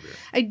homemade sodas. butterbeer.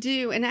 I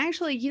do, and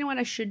actually, you know what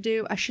I should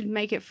do? I should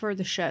make it for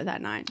the show that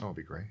night. Oh, it'd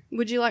be great.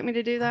 Would you like me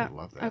to do that? I would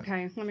love that.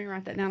 Okay, let me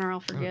write that down, or I'll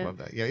forget. I would love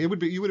that. Yeah, it would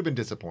be. You would have been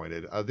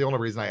disappointed. The only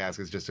reason I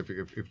ask is just if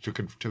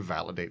to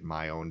validate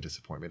my own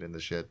disappointment in the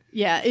shit.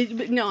 Yeah,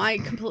 but no, I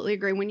completely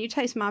agree. When you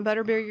taste my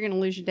butterbeer, you're going to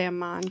lose your damn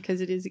mind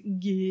because it is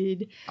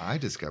good. I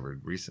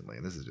discovered recently,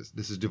 and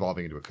this is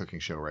devolving into a cooking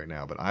show right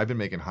now, but I've been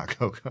making hot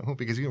cocoa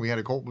because we had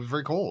it was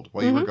very cold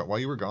while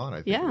you were gone.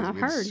 I think I've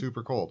heard.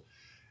 Super cold,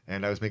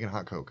 and I was making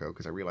hot cocoa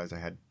because I realized I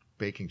had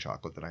baking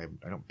chocolate that I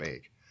don't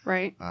bake.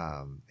 Right.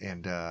 I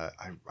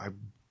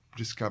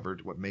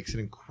discovered what makes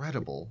it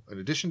incredible. In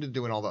addition to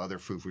doing all the other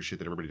foo shit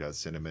that everybody does,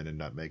 cinnamon and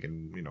nutmeg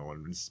and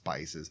and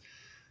spices,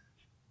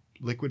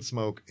 liquid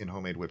smoke in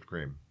homemade whipped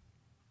cream.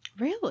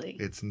 Really?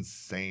 It's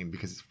insane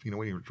because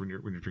when you're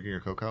drinking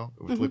your cocoa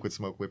with liquid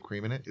smoke whipped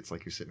cream in it, it's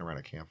like you're sitting around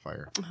a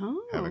campfire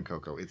having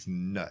cocoa. It's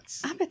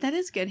nuts. I bet that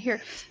is good. Here,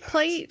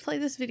 play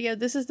this video.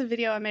 This is the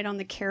video I made on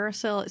the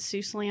carousel at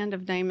Seuss Land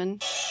of Damon.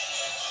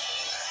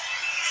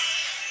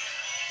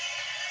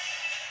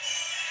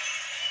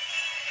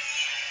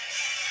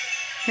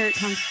 Here it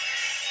comes.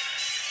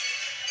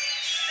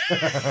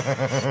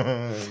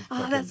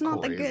 Oh, that's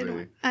not the good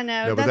one. I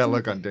know. No, but that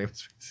look on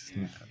Damon's face is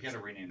nuts. You gotta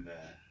rename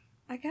that.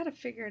 I gotta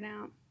figure it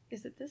out.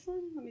 Is it this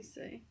one? Let me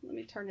see. Let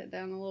me turn it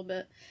down a little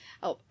bit.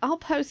 Oh, I'll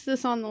post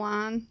this on the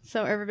line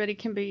so everybody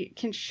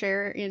can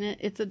share in it.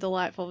 It's a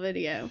delightful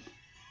video.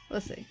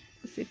 Let's see.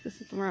 Let's see if this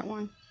is the right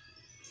one.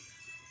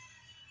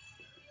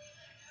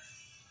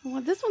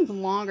 Well, this one's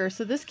longer,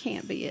 so this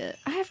can't be it.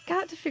 I have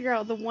got to figure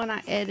out the one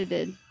I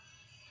edited.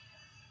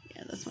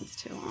 Yeah, this one's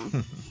too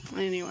long.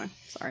 Anyway,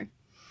 sorry.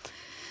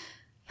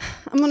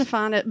 I'm going to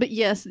find it. But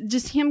yes,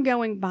 just him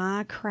going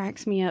by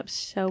cracks me up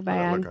so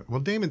bad.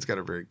 Well, Damon's got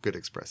a very good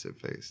expressive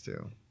face,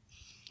 too.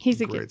 He's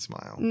a great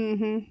smile.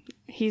 Mm-hmm.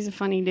 He's a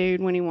funny dude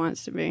when he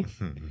wants to be.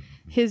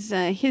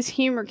 His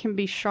humor can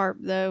be sharp,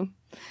 though.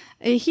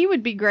 He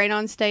would be great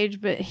on stage,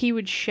 but he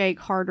would shake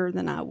harder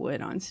than I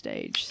would on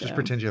stage. So. Just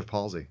pretend you have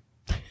palsy.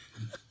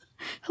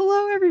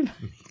 Hello,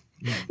 everybody.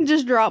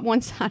 Just drop one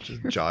side of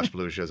your Josh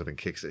Blue shows up and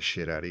kicks the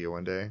shit out of you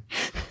one day.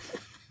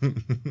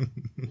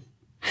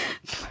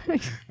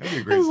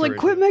 I was like,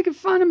 quit making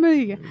fun of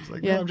me. He's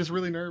like, no, I'm just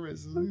really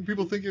nervous.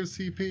 People think you're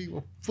CP.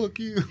 Well, fuck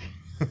you.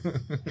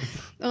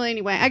 Well,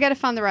 anyway, I got to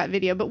find the right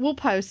video, but we'll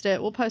post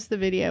it. We'll post the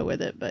video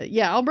with it. But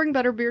yeah, I'll bring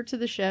Butterbeer to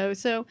the show.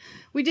 So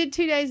we did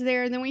 2 days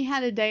there, and then we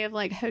had a day of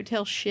like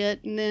hotel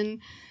shit. And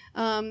then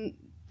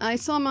I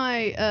saw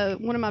my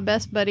one of my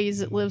best buddies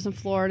that lives in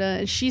Florida,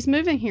 and she's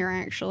moving here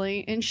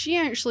actually. And she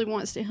actually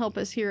wants to help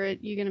us here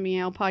at You Gonna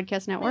Meow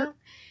Podcast Network.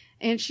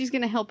 And she's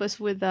going to help us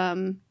with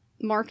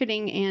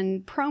marketing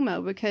and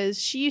promo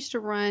because she used to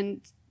run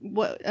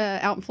what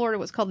out in Florida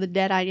what's called the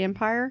Dead-Eyed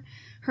Empire.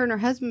 Her and her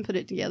husband put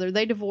it together.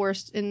 They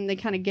divorced and they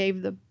kind of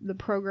gave the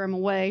program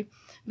away.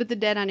 But the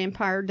Dead-Eyed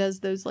Empire does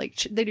those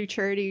like they do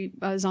charity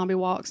zombie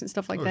walks and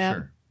stuff like that.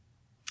 Sure.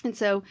 And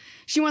so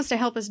she wants to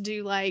help us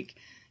do like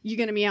You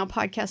Gonna Meow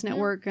Podcast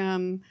Network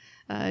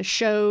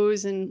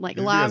shows and like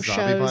live shows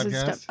podcast? And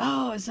stuff.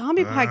 Oh, a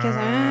zombie podcast.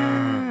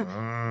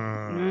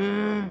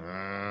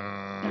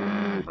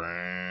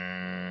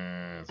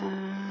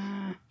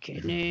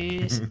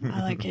 Kidneys.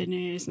 I like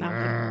kidneys.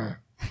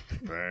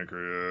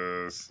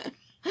 Pancreas.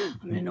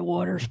 I'm into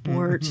water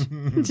sports.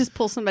 Just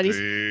pull somebody's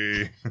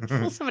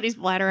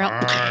bladder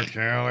out.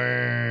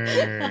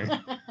 Kelly.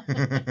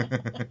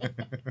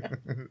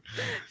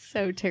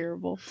 So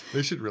terrible.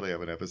 They should really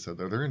have an episode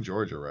though. They're in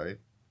Georgia, right?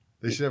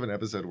 They should have an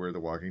episode where The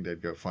Walking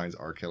Dead finds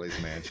R. Kelly's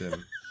mansion.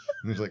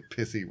 And there's like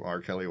pissy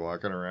R. Kelly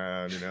walking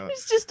around, you know.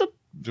 It's just just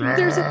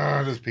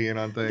peeing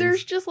on things.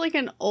 There's just like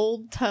an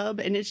old tub,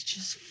 and it's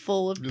just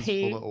full of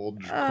pee. Full of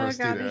old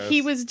crusty ass.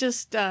 He was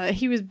just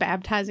he was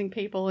baptizing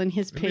people in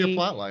his pee. It'd be a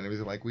plot line. It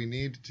was like, we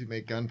need to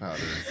make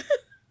gunpowder.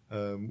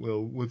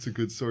 Well, what's a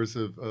good source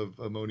of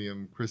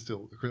ammonium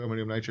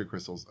nitrate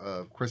crystals?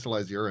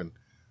 Crystallized urine.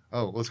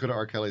 Oh, let's go to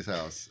R. Kelly's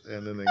house.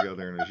 And then they go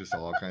there and there's just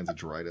all kinds of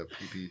dried up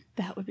pee-pee.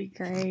 That would be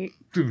great.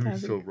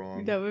 So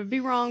wrong. That would be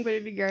wrong, but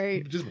it'd be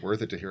great. It's just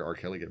worth it to hear R.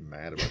 Kelly get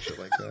mad about shit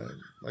like that.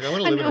 Like, I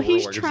want to live in a world where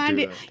I can just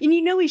do that. And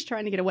you know he's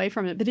trying to get away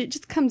from it, but it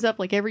just comes up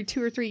like every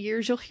 2 or 3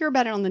 years. You'll hear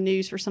about it on the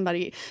news for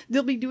somebody.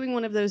 They'll be doing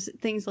one of those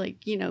things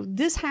like, you know,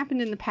 this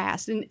happened in the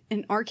past and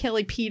R.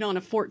 Kelly peed on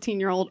a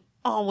 14-year-old.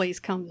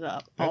 Always comes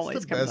up.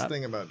 That's the best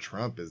thing about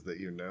Trump is that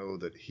you know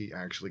that he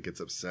actually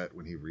gets upset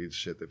when he reads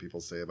shit that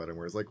people say about him.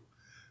 Whereas like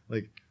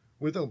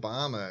with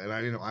Obama, and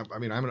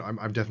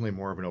I'm definitely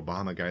more of an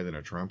Obama guy than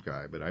a Trump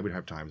guy, but I would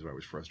have times where I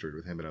was frustrated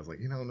with him, but I was like,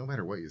 you know, no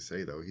matter what you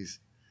say though, he's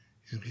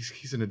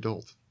an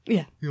adult.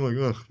 Yeah. You're like,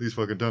 ugh, these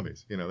fucking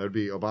dummies. You know, that'd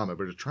be Obama.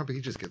 But Trump,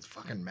 he just gets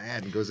fucking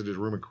mad and goes into his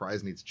room and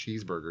cries and eats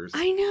cheeseburgers.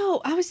 I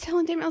know. I was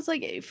telling Damon, I was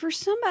like, for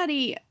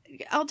somebody,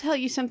 I'll tell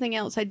you something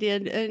else I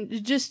did.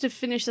 And just to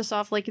finish this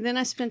off, like, then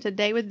I spent a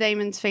day with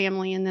Damon's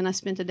family, and then I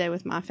spent a day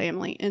with my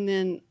family, and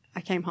then I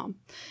came home.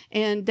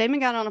 And Damon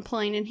got on a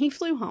plane, and he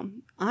flew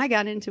home. I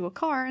got into a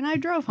car, and I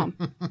drove home.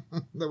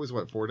 That was,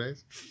 what, 4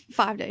 days?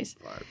 5 days.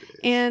 5 days.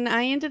 And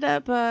I ended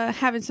up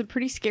having some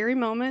pretty scary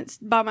moments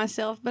by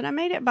myself, but I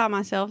made it by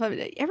myself.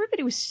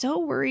 Everybody was so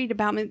worried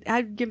about me.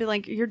 I'd be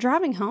like, you're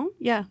driving home?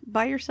 Yeah.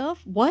 By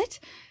yourself? What?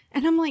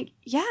 And I'm like,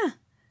 yeah.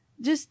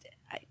 Just,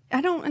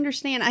 I don't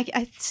understand.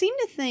 I seem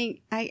to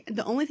think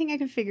the only thing I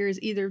can figure is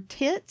either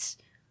tits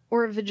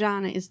or a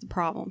vagina is the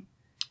problem.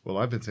 Well,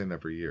 I've been saying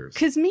that for years.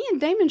 Because me and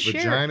Damon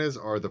share... Vaginas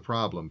are the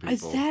problem, people.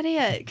 Is that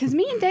it? Because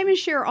me and Damon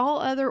share all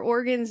other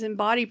organs and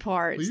body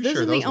parts. Well, you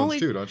share those ones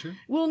too, don't you?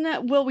 Well,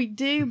 no. Well, we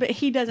do, but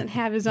he doesn't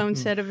have his own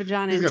set of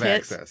vagina and tits. He's got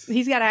access.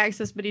 He's got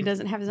access, but he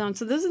doesn't have his own.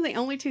 So those are the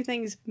only two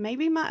things.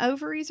 Maybe my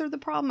ovaries are the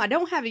problem. I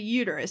don't have a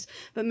uterus,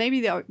 but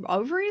maybe the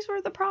ovaries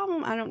were the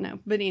problem. I don't know.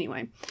 But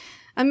anyway...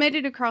 I made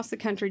it across the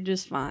country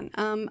just fine.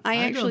 I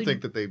actually don't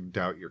think that they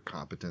doubt your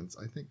competence.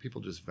 I think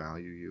people just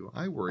value you.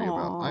 I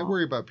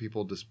worry about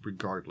people just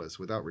regardless,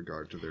 without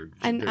regard to their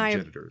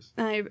genitors.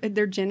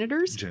 Their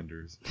genitors?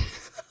 Genders.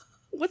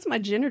 What's my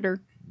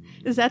genitor?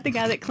 Is that the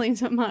guy that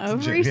cleans up my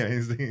ovaries? Yeah,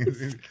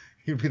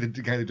 he'd be the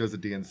guy that does the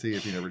DNC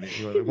if you never need.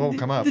 It won't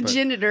come up. The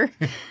genitor.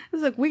 I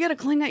was like, we got to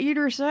clean that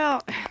uterus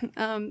out.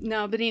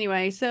 No, but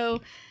anyway,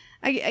 so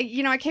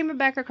I came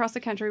back across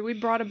the country. We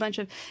brought a bunch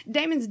of.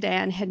 Damon's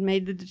dad had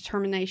made the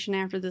determination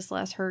after this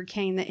last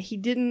hurricane that he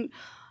didn't.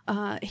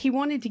 He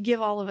wanted to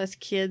give all of us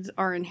kids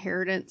our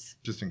inheritance,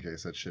 just in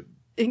case that shit.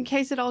 In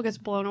case it all gets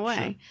blown away.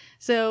 Sure.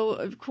 So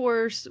of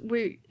course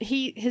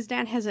his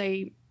dad has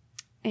a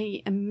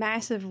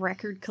massive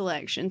record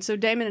collection. So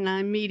Damon and I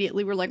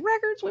immediately were like,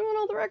 records, we want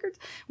all the records.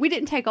 We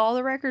didn't take all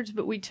the records,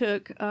 but we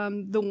took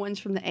the ones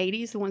from the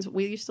 80s, the ones that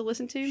we used to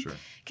listen to. Sure.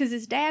 Because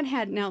his dad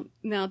had,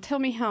 now tell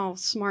me how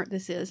smart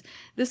this is.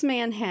 This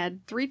man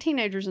had 3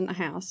 teenagers in the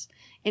house,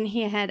 and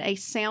he had a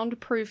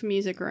soundproof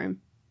music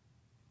room.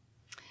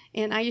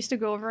 And I used to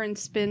go over and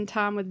spend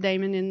time with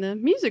Damon in the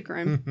music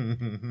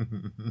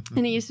room.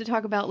 And he used to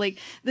talk about, like,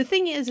 the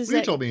thing is that...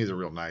 You told me he's a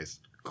real nice,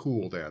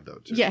 cool dad, though,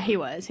 too. Yeah, he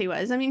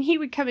was. I mean, he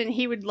would come in,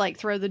 he would, like,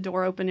 throw the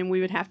door open, and we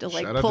would have to,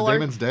 like, Shout out to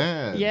Damon's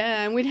dad.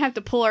 Yeah, and we'd have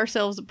to pull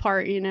ourselves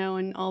apart,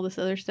 and all this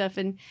other stuff.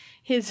 And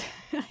I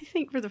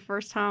think for the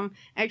first time,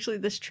 actually,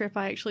 this trip,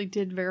 I actually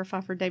did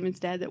verify for Damon's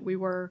dad that we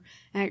were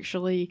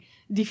actually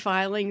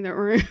defiling the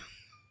room.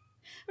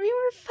 I mean,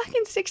 we're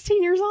fucking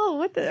 16 years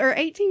old. Or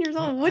 18 years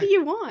old. What do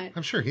you want?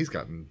 I'm sure he's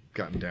gotten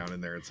down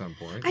in there at some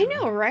point. I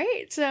know,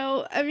 right?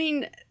 So, I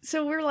mean,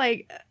 we're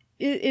like,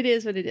 it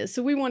is what it is.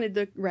 So we wanted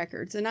the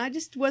records, and I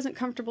just wasn't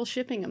comfortable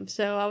shipping them.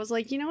 So I was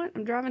like, you know what?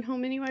 I'm driving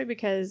home anyway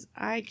because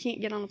I can't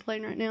get on a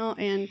plane right now,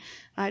 and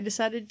I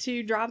decided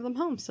to drive them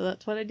home. So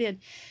that's what I did.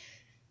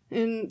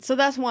 And so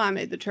that's why I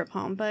made the trip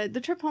home. But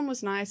the trip home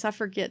was nice. I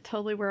forget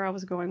totally where I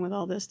was going with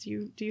all this.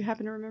 Do you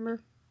happen to remember?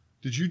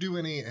 Did you do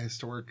any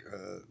historic,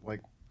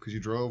 because you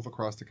drove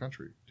across the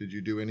country, did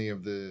you do any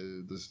of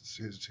the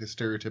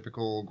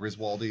stereotypical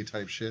Griswoldy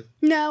type shit?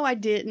 No, I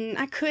didn't.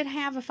 I could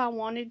have if I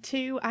wanted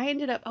to. I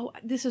ended up,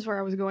 this is where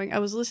I was going. I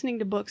was listening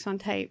to books on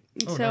tape.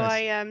 Oh, so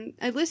nice.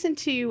 I listened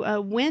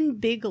to Win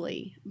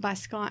Bigly by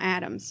Scott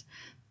Adams.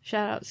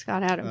 Shout out to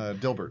Scott Adams.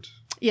 Dilbert.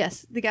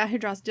 Yes, the guy who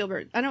draws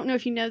Dilbert. I don't know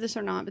if you know this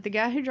or not, but the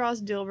guy who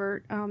draws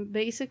Dilbert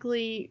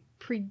basically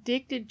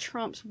predicted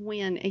Trump's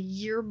win a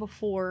year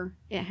before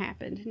it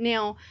happened.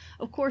 Now,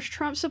 of course,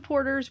 Trump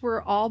supporters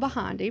were all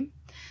behind him.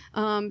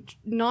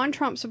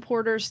 Non-Trump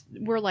supporters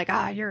were like,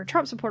 you're a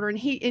Trump supporter. And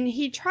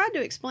he tried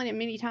to explain it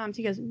many times.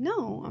 He goes,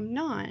 no, I'm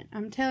not.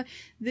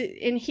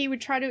 And he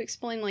would try to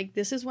explain, like,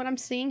 this is what I'm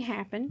seeing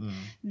happen. Mm.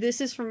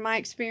 This is from my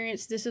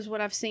experience. This is what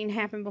I've seen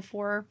happen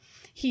before.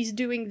 He's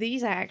doing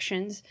these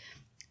actions.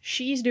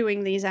 She's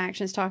doing these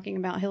actions, talking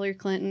about Hillary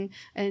Clinton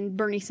and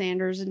Bernie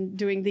Sanders and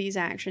doing these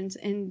actions.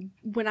 And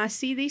when I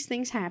see these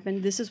things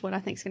happen, this is what I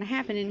think is going to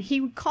happen. And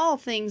he would call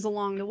things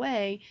along the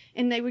way,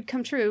 and they would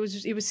come true.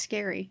 It was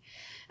scary.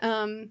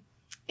 And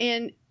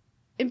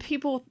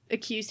people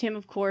accused him,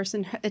 of course,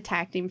 and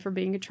attacked him for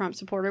being a Trump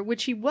supporter,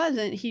 which he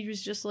wasn't. He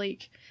was just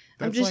like...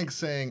 That's like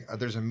saying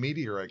there's a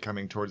meteorite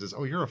coming towards us.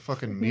 Oh, you're a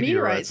fucking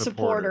meteorite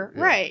supporter.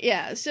 Yeah. Right,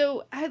 yeah.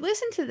 So I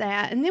listened to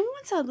that, and then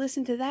once I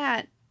listened to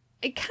that,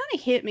 it kind of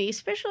hit me,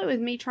 especially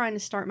with me trying to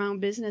start my own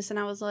business. And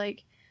I was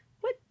like,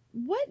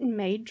 what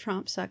made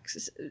Trump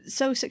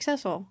so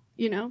successful?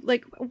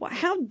 Like,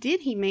 how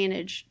did he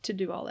manage to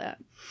do all that?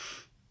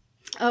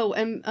 Oh,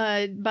 and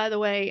by the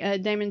way,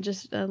 Damon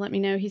just let me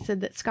know. He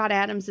said that Scott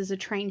Adams is a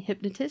trained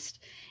hypnotist,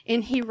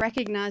 and he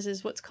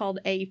recognizes what's called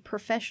a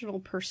professional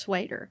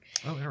persuader.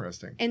 Oh,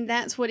 interesting. And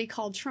that's what he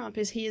called Trump,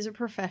 is he is a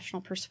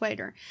professional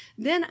persuader.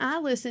 Then I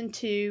listened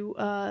to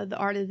The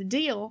Art of the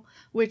Deal,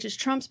 which is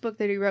Trump's book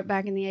that he wrote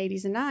back in the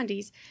 80s and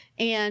 90s,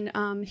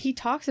 and he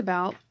talks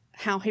about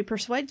how he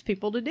persuades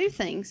people to do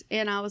things.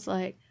 And I was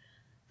like,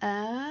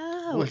 oh.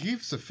 Well,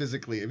 he's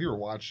physically, if you ever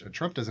watch,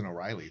 Trump does an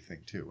O'Reilly thing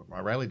too.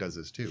 O'Reilly does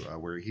this too,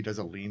 where he does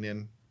a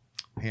lean-in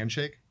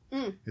handshake.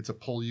 Mm. It's a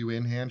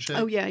pull-you-in handshake.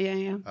 Oh, yeah.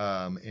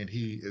 And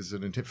he is a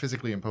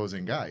physically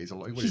imposing guy. He's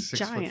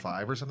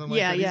 6'5" or something like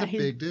that. Yeah, he's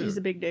a big dude. He's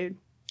a big dude.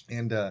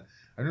 And I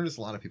noticed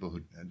a lot of people who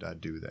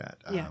do that.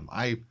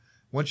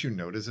 Once you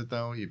notice it,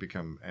 though, you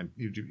become, and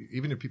you do,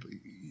 even if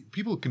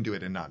people can do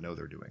it and not know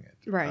they're doing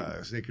it.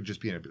 Right. So they could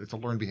just be it's a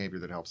learned behavior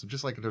that helps them.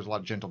 Just like there's a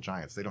lot of gentle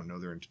giants. They don't know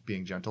they're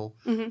being gentle,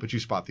 but you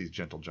spot these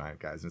gentle giant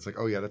guys, and it's like,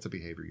 oh, yeah, that's a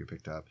behavior you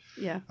picked up.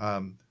 Yeah.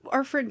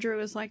 Our friend Drew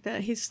is like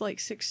that. He's like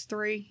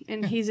 6'3",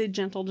 and he's a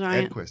gentle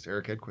giant.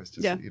 Eric Edquist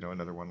is,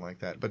 another one like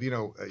that. But,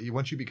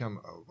 once you become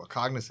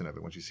cognizant of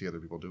it, once you see other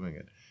people doing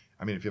it,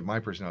 I mean, if you have my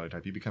personality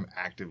type, you become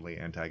actively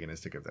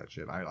antagonistic of that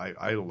shit.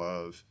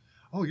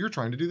 oh, you're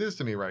trying to do this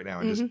to me right now,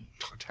 and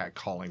just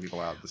calling people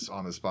out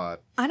on the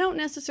spot. I don't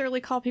necessarily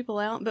call people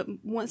out, but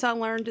once I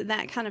learned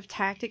that kind of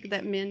tactic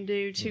that men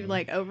do to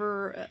like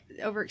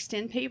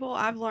overextend people,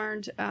 I've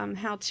learned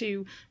how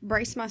to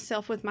brace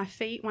myself with my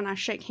feet when I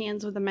shake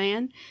hands with a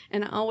man,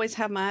 and I always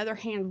have my other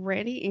hand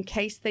ready in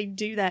case they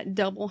do that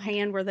double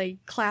hand where they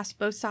clasp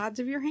both sides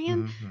of your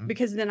hand,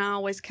 because then I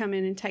always come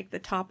in and take the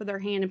top of their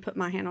hand and put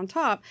my hand on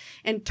top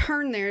and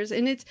turn theirs,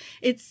 and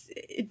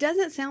it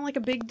doesn't sound like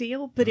a big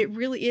deal, but it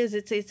really is.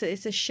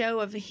 It's a show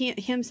of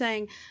him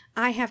saying,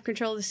 I have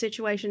control of the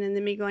situation, and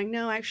then me going,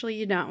 no, actually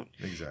you don't.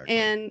 Exactly.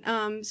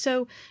 And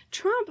so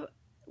Trump,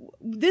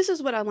 this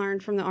is what I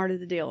learned from The Art of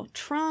the Deal.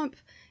 Trump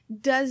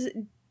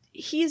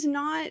he's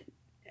not,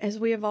 as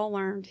we have all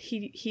learned,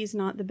 he's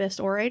not the best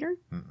orator.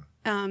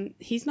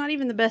 He's not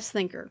even the best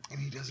thinker. And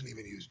he doesn't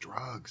even use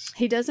drugs.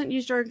 He doesn't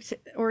use drugs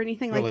or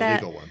anything like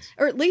that. Illegal ones.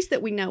 Or at least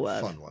that we know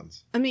of. Fun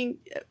ones. I mean,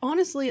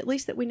 honestly, at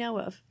least that we know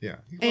of. Yeah.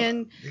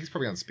 And he's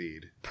probably on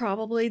speed.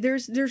 Probably.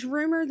 There's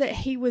rumor that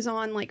he was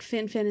on like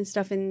Fin and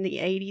stuff in the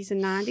 80s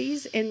and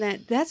 90s, and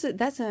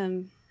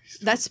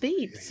that's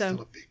speed. Yeah, he's so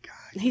still a big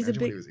guy. He's Imagine a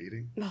big. what he was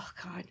eating. Oh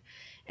God.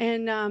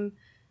 And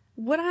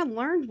what I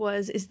learned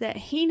is that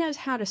he knows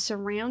how to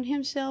surround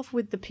himself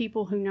with the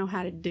people who know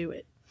how to do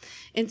it.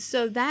 And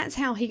so that's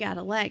how he got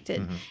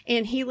elected.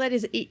 And he let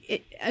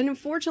and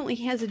unfortunately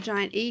he has a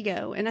giant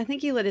ego. And I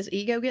think he let his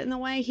ego get in the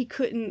way.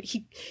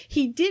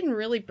 He didn't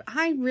really,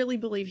 I really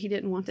believe he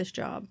didn't want this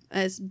job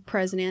as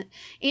president.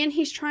 And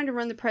he's trying to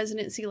run the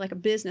presidency like a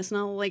business.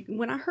 And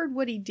when I heard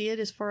what he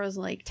did as far as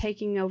like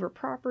taking over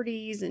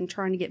properties and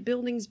trying to get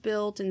buildings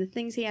built and the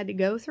things he had to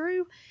go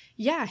through,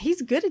 yeah,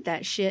 he's good at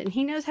that shit and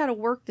he knows how to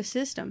work the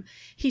system.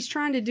 He's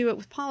trying to do it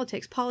with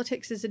politics.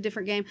 Politics is a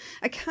different game.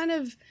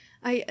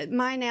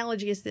 My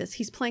analogy is this.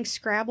 He's playing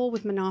Scrabble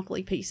with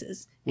Monopoly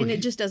pieces, and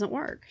it just doesn't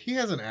work. He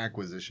has an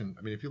acquisition.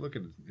 I mean, if you look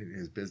at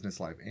his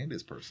business life and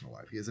his personal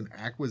life, he has an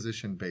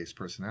acquisition-based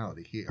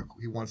personality.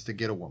 He wants to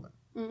get a woman.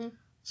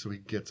 So he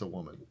gets a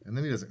woman. And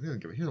then he doesn't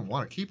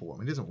want to keep a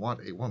woman. He doesn't want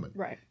a woman.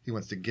 Right. He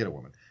wants to get a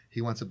woman.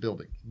 He wants a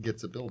building. He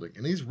gets a building.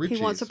 And these riches.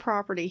 He wants a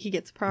property. He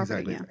gets a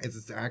property. Exactly. Yeah.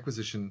 It's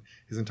acquisition.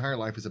 His entire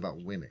life is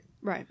about winning.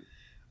 Right.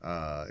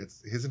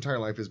 His entire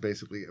life is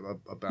basically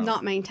about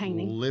not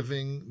maintaining,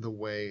 living the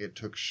way it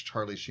took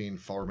Charlie Sheen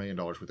 $4 million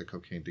worth of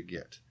cocaine to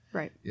get.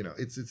 Right. You know,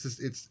 it's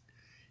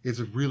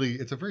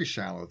a very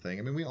shallow thing.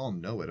 I mean, we all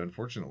know it.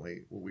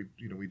 Unfortunately, what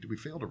we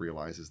fail to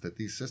realize is that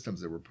these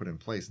systems that were put in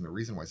place, and the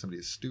reason why somebody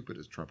as stupid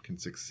as Trump can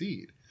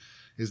succeed,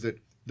 is that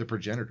the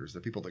progenitors, the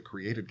people that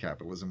created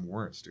capitalism,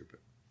 weren't stupid.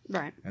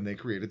 Right. And they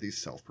created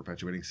these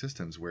self-perpetuating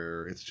systems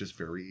where it's just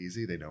very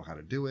easy. They know how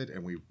to do it,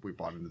 and we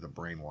bought into the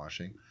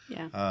brainwashing.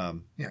 Yeah.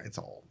 It's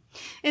all.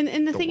 And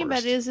the thing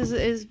worst. about it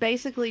is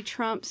basically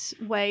Trump's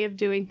way of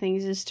doing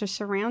things is to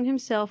surround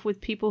himself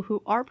with people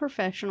who are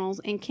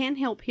professionals and can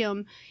help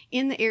him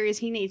in the areas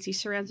he needs. He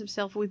surrounds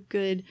himself with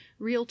good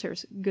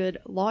realtors, good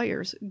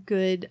lawyers,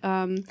 good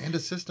and a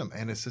system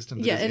that is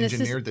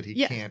engineered that he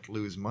can't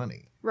lose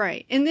money.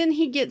 Right. And then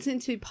he gets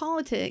into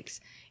politics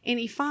and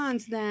he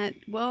finds that,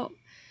 well,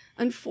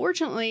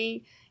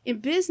 unfortunately, in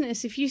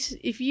business, if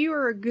you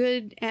are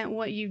good at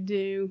what you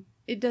do,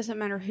 it doesn't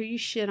matter who you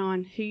shit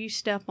on, who you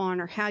step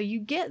on, or how you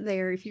get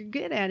there. If you're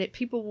good at it,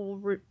 people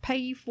will pay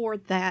you for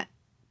that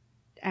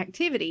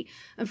activity.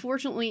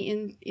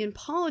 Unfortunately, in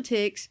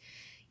politics,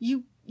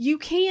 you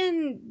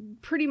can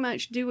pretty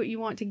much do what you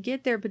want to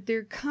get there, but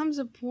there comes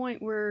a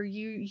point where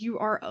you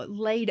are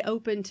laid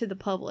open to the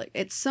public.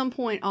 At some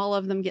point, all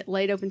of them get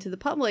laid open to the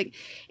public,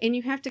 and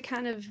you have to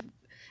kind of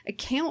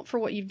account for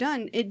what you've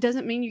done. It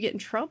doesn't mean you get in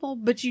trouble,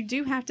 but you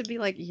do have to be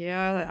like,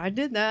 yeah, I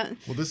did that.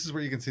 Well, this is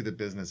where you can see that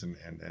business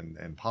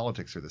and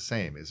politics are the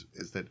same, is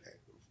that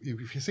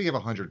if you say you have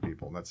 100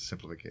 people, and that's a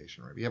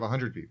simplification, right? You have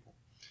 100 people,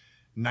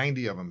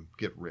 90 of them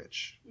get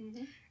rich,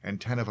 and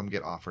 10 of them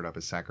get offered up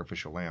as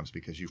sacrificial lambs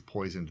because you've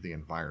poisoned the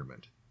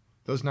environment.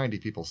 Those 90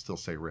 people still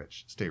stay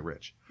rich,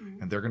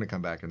 and they're going to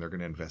come back and they're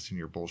going to invest in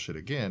your bullshit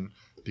again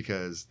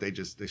because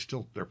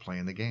they're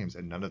playing the games,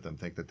 and none of them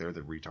think that they're the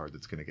retard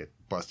that's going to get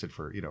busted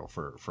for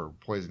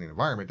poisoning the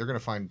environment. They're going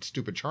to find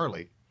stupid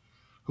Charlie,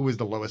 who is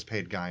the lowest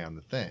paid guy on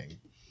the thing.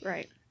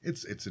 Right.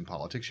 It's in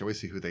politics. You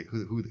always see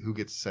who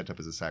gets set up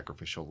as a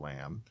sacrificial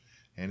lamb,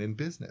 and in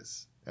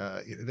business,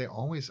 they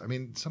always. I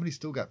mean, somebody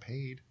still got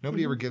paid.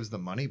 Nobody ever gives the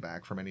money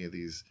back from any of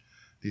these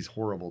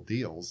horrible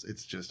deals.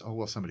 It's just, oh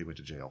well, somebody went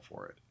to jail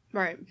for it.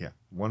 Right. Yeah.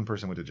 One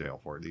person went to jail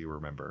for it. Do you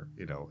remember?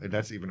 And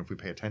that's even if we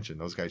pay attention.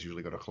 Those guys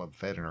usually go to Club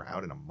Fed and are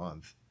out in a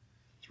month.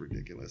 It's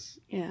ridiculous.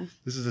 Yeah.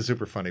 This is a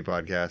super funny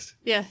podcast.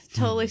 Yeah,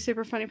 totally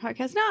super funny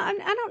podcast. No,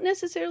 I don't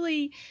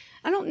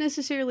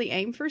necessarily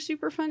aim for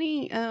super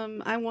funny.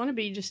 I want to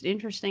be just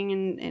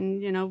interesting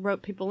and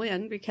rope people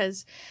in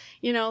because,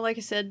 like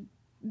I said,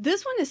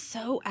 this one is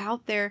so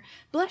out there.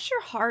 Bless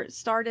Your Heart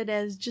started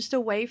as just a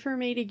way for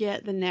me to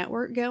get the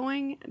network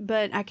going,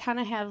 but I kind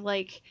of have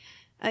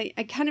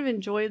I kind of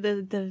enjoy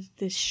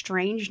the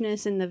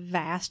strangeness and the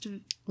vast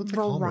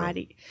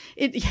variety.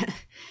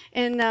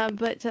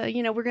 But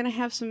we're gonna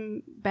have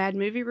some bad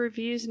movie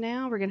reviews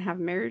now. We're gonna have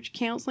marriage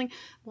counseling.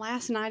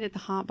 Last night at the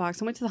Hot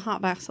Box, I went to the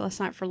Hot Box last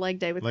night for leg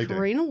day with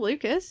Karina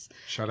Lucas.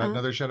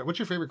 Another shout out. What's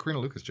your favorite Karina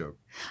Lucas joke?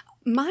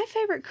 My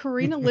favorite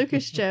Karina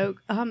Lucas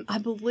joke, I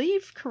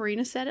believe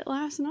Karina said it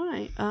last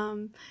night.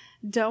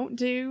 Don't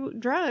do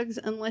drugs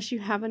unless you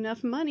have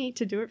enough money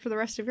to do it for the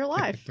rest of your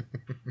life.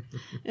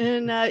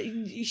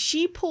 And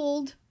she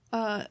pulled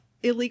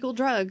illegal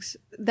drugs.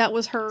 That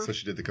was her. So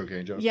she did the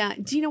cocaine joke? Yeah.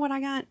 Do you know what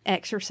I got?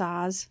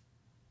 Exercise.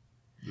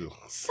 Ugh.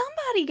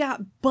 Somebody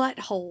got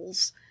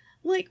buttholes.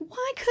 Like,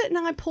 why couldn't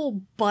I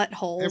pull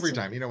buttholes? Every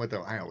time. You know what,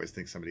 though? I always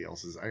think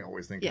I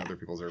always think other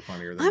people's are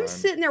funnier than I'm mine.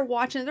 sitting there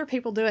watching other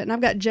people do it, and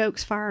I've got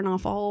jokes firing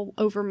off all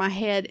over my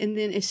head. And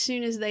then as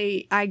soon as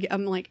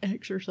I'm like,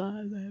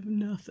 exercise, I have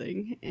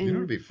nothing. And you know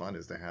what would be fun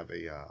is to have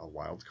a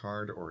wild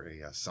card or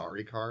a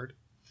sorry card.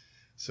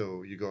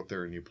 So you go up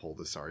there and you pull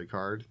the sorry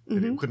card.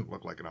 And it couldn't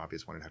look like an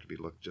obvious one. It had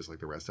to look just like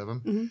the rest of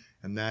them. Mm-hmm.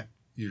 And that,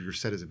 your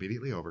set is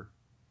immediately over.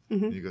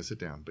 Mm-hmm. And you go sit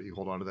down, but you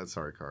hold on to that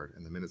sorry card.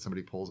 And the minute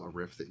somebody pulls a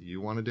riff that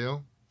you want to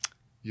do,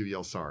 you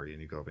yell sorry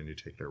and you go up and you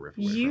take their riff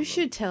away You from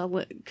should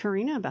tell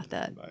Karina about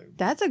that.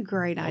 That's a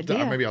great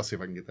idea. Maybe I'll see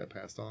if I can get that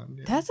passed on.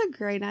 Yeah. That's a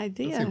great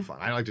idea. That seems fun.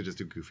 I like to just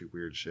do goofy,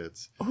 weird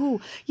shits.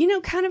 Oh,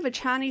 kind of a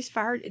Chinese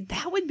fire.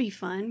 That would be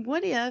fun.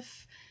 What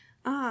if...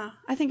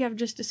 I think I've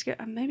just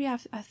discovered. Maybe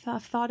I've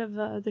thought of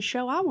the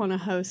show I want to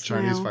host.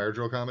 Chinese now. fire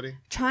drill comedy.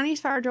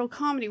 Chinese fire drill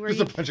comedy, where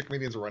There's a bunch of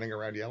comedians running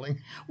around yelling.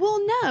 Well,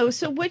 no.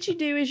 So what you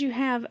do is you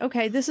have.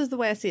 Okay, this is the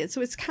way I see it.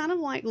 So it's kind of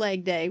like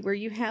leg day, where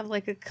you have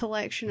like a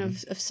collection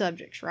of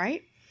subjects,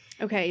 right?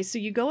 Okay, so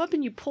you go up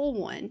and you pull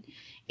one,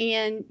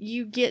 and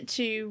you get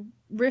to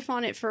riff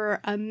on it for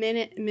a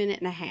minute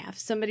and a half.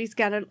 Somebody's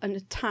got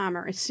a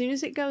timer. As soon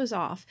as it goes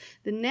off,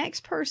 the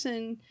next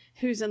person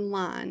who's in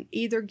line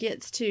either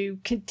gets to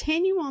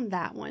continue on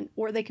that one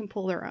or they can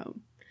pull their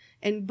own.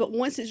 But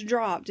once it's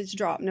dropped, it's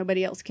dropped.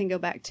 Nobody else can go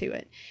back to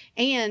it.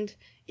 And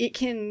it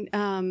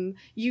can,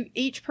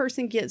 each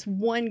person gets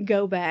one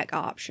go back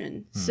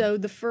option. So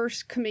the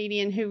first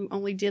comedian who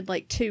only did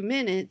like 2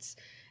 minutes,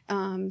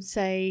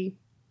 say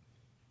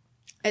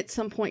at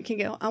some point can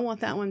go, I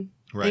want that one.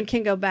 Right. And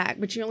can go back,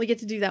 but you only get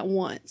to do that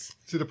once.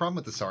 See, the problem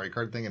with the sorry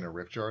card thing in a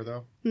riff jar,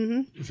 though,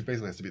 is it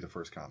basically has to be the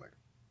first comic.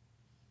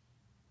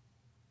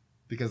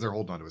 Because they're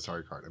holding on to a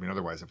sorry card. I mean,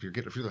 otherwise, if you're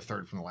the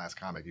third from the last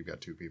comic, you've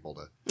got 2 people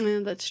to. Yeah,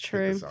 that's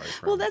true.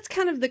 Well, that's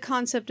kind of the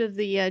concept of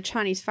the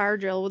Chinese fire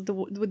drill with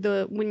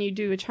the when you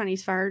do a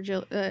Chinese fire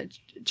drill,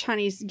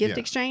 Chinese gift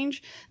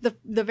exchange. The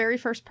very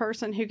first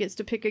person who gets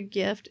to pick a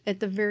gift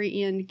at the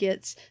very end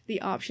gets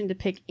the option to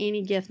pick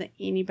any gift that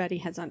anybody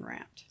has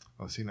unwrapped.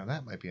 Oh, see, now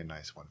that might be a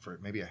nice one for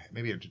maybe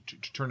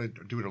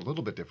to do it a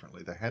little bit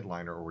differently. The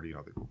headliner, or what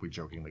we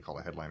jokingly call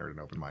a headliner at an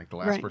open mic, the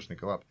last person to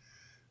go up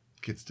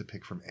gets to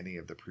pick from any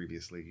of the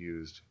previously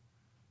used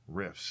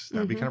riffs. That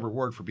would be kind of a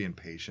reward for being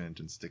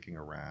patient and sticking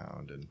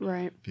around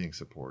and being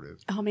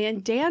supportive. Oh man,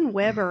 Dan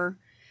Weber.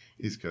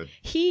 He's good.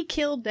 He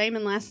killed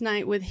Damon last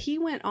night he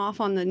went off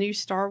on the new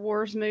Star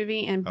Wars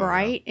movie and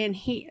Bright, and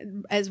he,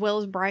 as well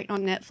as Bright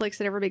on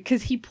Netflix and everybody,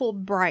 because he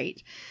pulled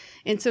Bright.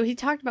 And so he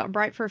talked about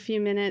Bright for a few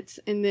minutes,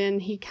 and then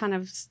he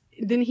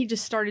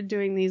just started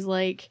doing these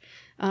like,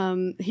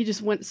 he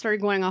just started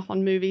going off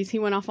on movies. He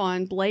went off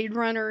on Blade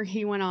Runner.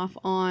 He went off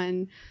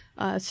on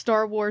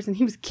Star Wars, and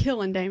he was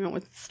killing Damon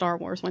with the Star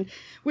Wars one,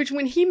 which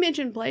when he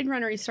mentioned Blade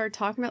Runner, he started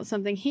talking about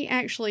something. He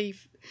actually,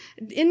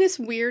 isn't this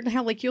weird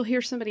how like you'll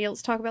hear somebody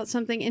else talk about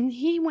something and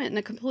he went in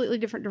a completely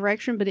different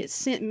direction, but it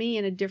sent me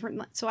in a different,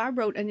 so I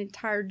wrote an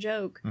entire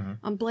joke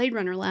on Blade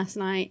Runner last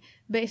night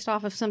based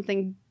off of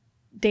something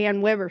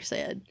Dan Weber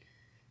said.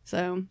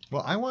 So,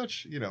 well, I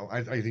watch,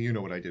 I think you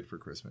know what I did for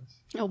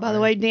Christmas. Oh, by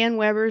the way, Dan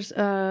Weber's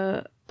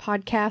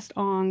podcast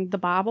on the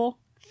Bible,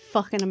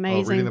 fucking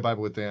amazing. Reading the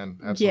Bible with Dan,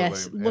 absolutely.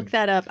 Yes, look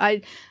that up.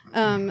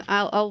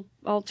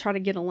 I'll try to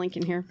get a link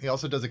in here. He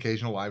also does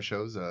occasional live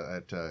shows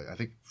at I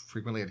think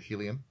frequently at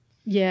Helium.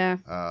 Yeah.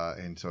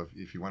 And so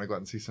if you want to go out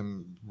and see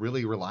some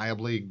really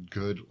reliably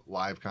good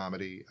live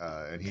comedy,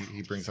 and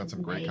he brings on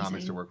some great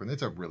comics to work with,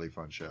 it's a really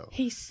fun show.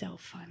 He's so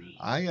funny.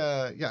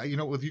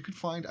 You could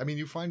find,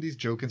 you find these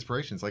joke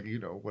inspirations, like,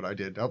 what I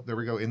did. Oh, there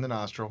we go. In the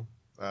Nostril.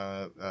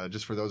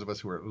 Just for those of us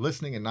who are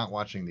listening and not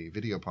watching the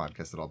video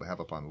podcast that I'll have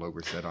up on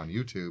Logris Said on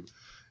YouTube,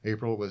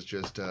 April was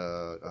just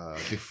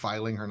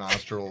defiling her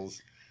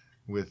nostrils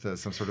with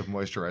some sort of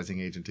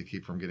moisturizing agent to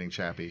keep from getting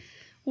chappy.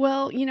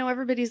 Well,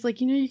 everybody's like,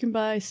 you can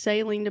buy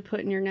saline to put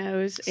in your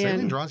nose.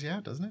 Saline draws you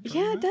out, doesn't it?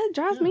 Yeah, it does.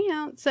 Draws me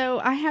out.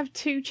 So I have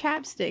 2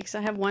 chapsticks.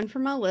 I have one for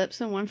my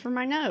lips and one for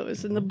my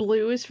nose. And the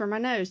blue is for my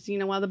nose. Do you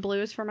know why the blue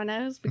is for my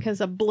nose?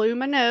 Because I blew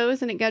my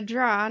nose and it got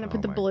dry and I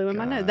put the blue in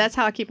my nose. That's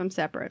how I keep them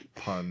separate.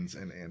 Puns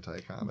and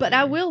anti-comedy. But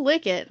I will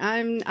lick it. I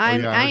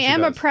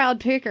am a proud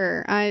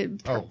picker.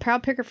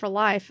 Proud picker for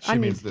life. She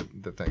means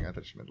the thing. I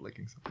thought she meant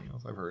licking something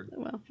else. I've heard.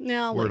 Well,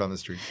 no. Word on the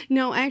street.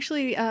 No,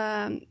 actually,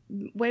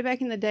 way back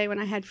in the day when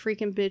I had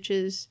Freaking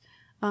Bitches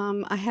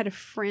I had a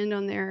friend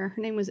on there.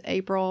 Her name was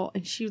April,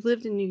 and she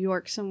lived in New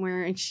York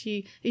somewhere. And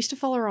I used to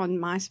follow her on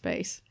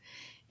MySpace,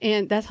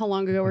 and that's how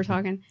long ago we're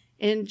talking.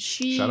 And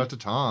she Shout out to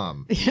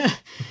Tom. Yeah,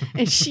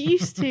 and she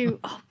used to.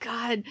 Oh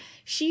God,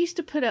 she used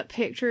to put up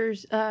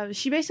pictures.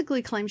 She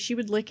basically claimed she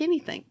would lick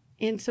anything,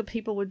 and so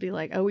people would be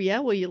like, "Oh yeah,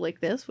 will you lick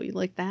this? Will you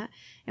lick that?"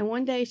 And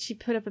one day she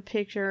put up a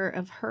picture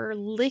of her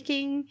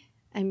licking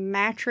a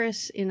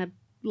mattress in a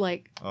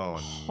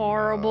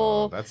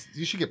horrible. No.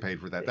 You should get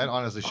paid for that. That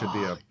honestly should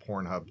be a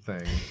Pornhub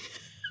thing.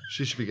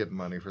 She should be getting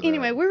money for that.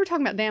 Anyway, we were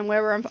talking about Dan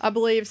Weber, I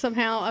believe,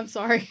 somehow. I'm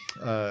sorry.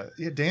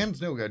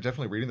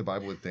 Definitely reading the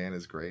Bible with Dan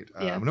is great.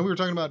 Yeah. No, we were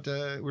talking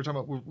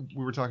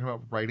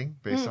about writing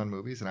based on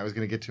movies, and I was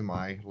going to get to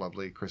my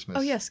lovely Christmas.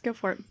 Oh yes, go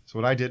for it. So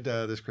what I did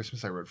this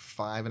Christmas, I wrote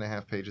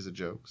 5.5 pages of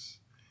jokes.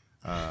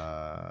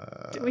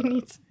 Do we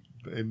need?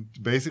 And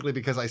basically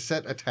because I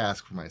set a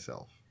task for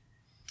myself.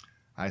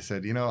 I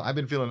said, I've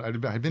been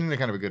in a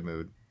kind of a good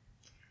mood.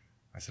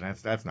 I said,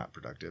 that's not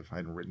productive. I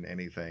hadn't written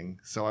anything.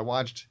 So I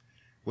watched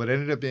what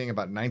ended up being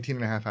about 19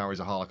 and a half hours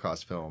of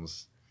Holocaust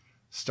films.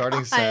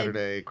 Starting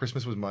Saturday,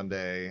 Christmas was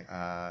Monday.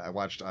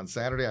 On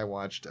Saturday, I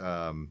watched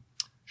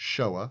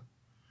Shoah,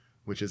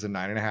 which is a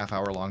 9.5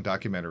 hour long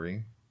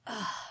documentary.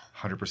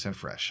 100%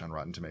 fresh on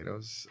Rotten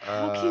Tomatoes.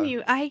 How can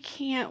you? I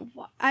can't.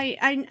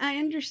 I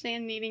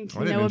understand needing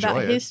to know enjoy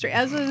about it. history.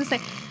 I was going to say,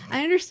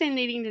 I understand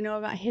needing to know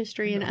about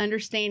history and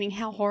understanding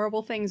how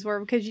horrible things were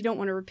because you don't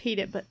want to repeat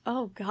it. But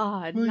oh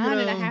God, Well,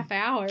 9.5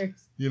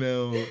 hours.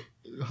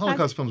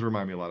 Holocaust films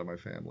remind me a lot of my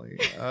family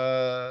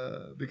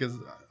because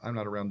I'm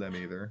not around them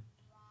either.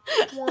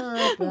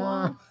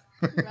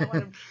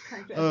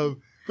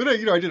 But I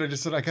did. I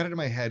just said I got it in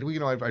my head.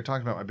 I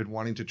talked about I've been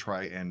wanting to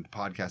try and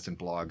podcast and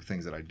blog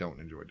things that I don't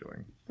enjoy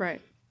doing.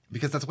 Right.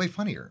 Because that's way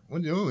funnier.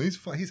 When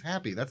he's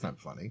happy. That's not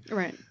funny.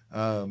 Right.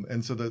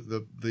 And so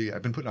the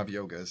I've been putting off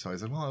yoga. So I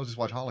said, well, I'll just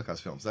watch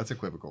Holocaust films. That's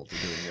equivocal to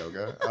doing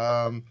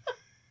yoga.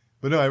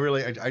 But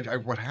no,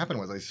 what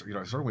happened was I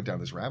sort of went down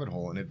this rabbit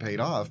hole, and it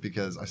paid off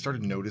because I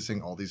started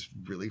noticing all these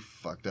really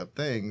fucked up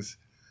things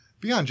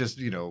beyond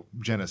just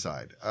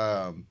genocide.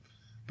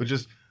 But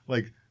just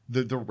like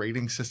the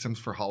rating systems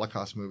for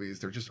Holocaust movies,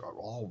 they're just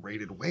all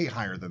rated way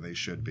higher than they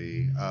should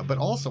be. But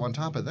also on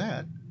top of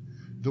that,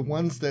 the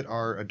ones that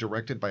are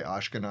directed by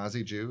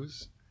Ashkenazi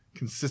Jews,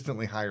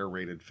 consistently higher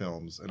rated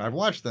films. And I've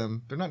watched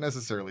them. They're not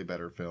necessarily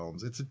better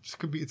films. It's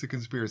a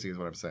conspiracy is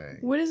what I'm saying.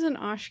 What is an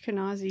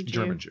Ashkenazi Jew?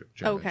 German Jew.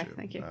 Okay,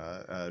 thank you.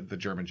 The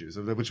German Jews,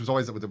 which was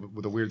always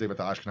the weird thing about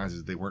the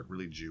Ashkenazis, they weren't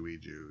really Jewy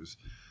Jews.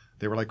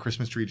 They were like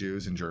Christmas tree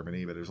Jews in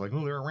Germany, but it was like,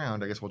 they're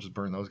around. I guess we'll just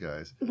burn those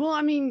guys. Well,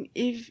 I mean,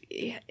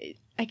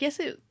 I guess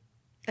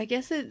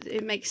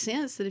it makes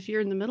sense that if you're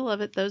in the middle of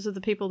it, those are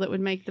the people that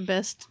would make the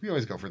best. We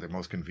always go for the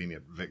most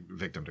convenient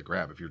victim to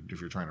grab. If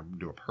you're trying to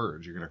do a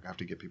purge, you're going to have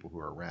to get people who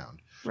are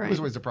around. Right. It was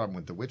always the problem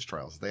with the witch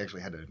trials. They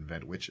actually had to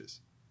invent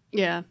witches.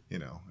 Yeah.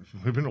 It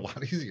would have been a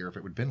lot easier if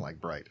it would have been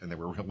like Bright and there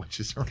were real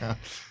witches around.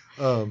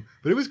 But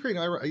it was great.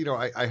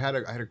 I had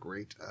a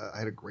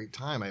great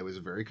time. It was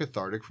very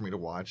cathartic for me to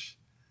watch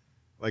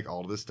like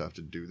all of this stuff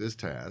to do this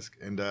task,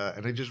 and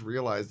I just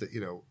realized that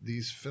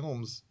these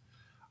films,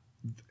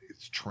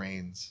 it's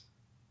trains,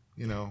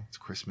 it's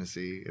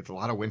Christmassy, it's a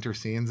lot of winter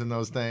scenes in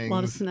those things, A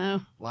lot of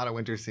snow, a lot of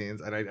winter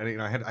scenes, and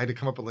I had to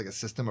come up with like a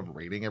system of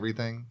rating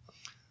everything.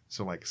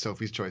 So like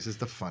Sophie's Choice is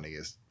the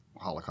funniest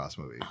Holocaust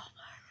movie. Oh my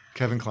God.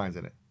 Kevin Kline's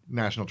in it,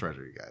 national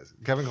treasure, you guys.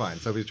 Kevin Kline,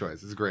 Sophie's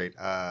Choice is great.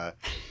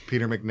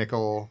 Peter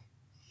McNichol,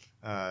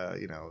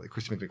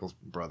 Christy McNichol's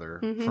brother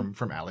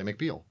from Ally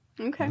McBeal.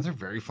 Okay. He's a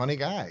very funny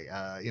guy,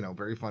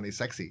 very funny,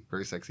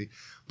 very sexy.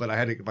 But I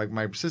had to,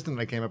 my system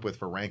that I came up with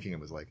for ranking it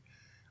was like,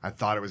 I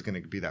thought it was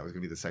going to be the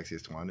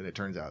sexiest one, and it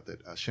turns out that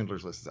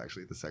Schindler's List is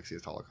actually the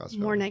sexiest Holocaust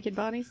film. More naked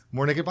bodies.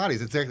 More naked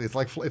bodies. Exactly. It's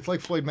like Floyd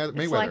Mayweather.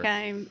 It's like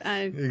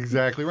I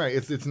exactly right.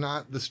 It's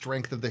not the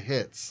strength of the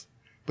hits,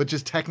 but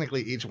just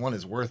technically each one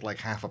is worth like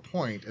half a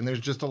point, and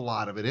there's just a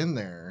lot of it in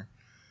there.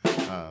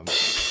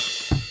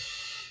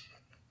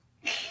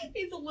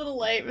 He's a little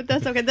late, but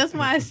that's okay. That's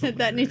why I said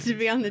that needs to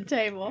be on the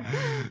table.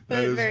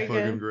 That is very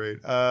fucking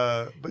good.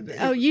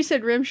 Great. You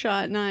said rim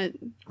shot, not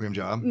rim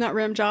job. Not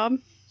rim job.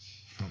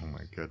 Oh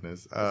my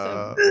goodness.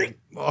 That's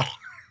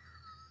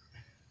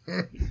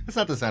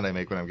not the sound I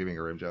make when I'm giving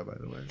a rim job, by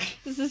the way.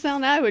 This is the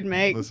sound I would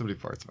make. Unless somebody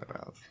farts in my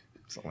mouth.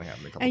 It's only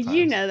happened a couple times.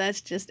 You know that's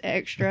just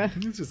extra.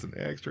 It's just an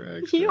extra.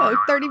 You owe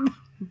 30.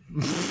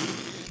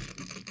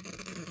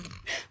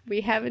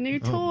 We have a new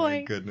toy. Oh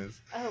my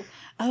goodness.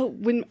 Oh,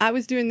 when I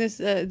was doing this,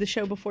 the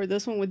show before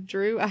this one with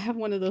Drew, I have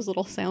one of those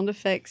little sound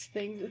effects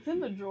things. It's in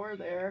the drawer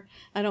there.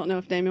 I don't know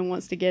if Damon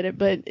wants to get it,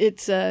 but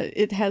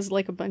it has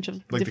like a bunch of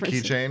like different...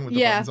 the keychain with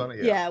the buttons on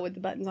it? Yeah, with the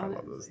buttons on it. I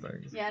love those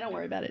things. Yeah, don't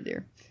worry about it,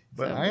 dear.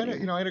 But So, I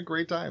had a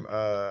great time.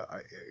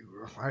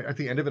 At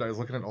the end of it, I was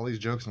looking at all these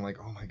jokes and I'm like,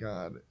 oh my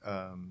God,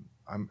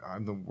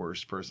 I'm the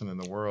worst person in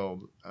the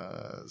world.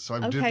 So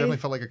I definitely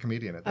felt like a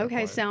comedian at that point.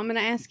 Okay, so I'm going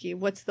to ask you,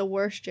 what's the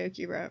worst joke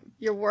you wrote?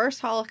 Your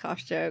worst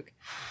Holocaust joke.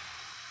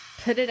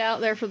 Put it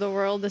out there for the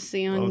world to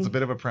see on. Well, it's a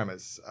bit of a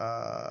premise.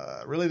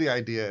 Really, the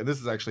idea, and this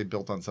is actually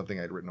built on something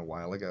I'd written a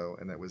while ago,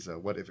 and that was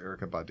what if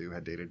Erykah Badu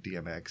had dated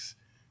DMX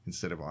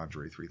instead of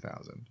Andre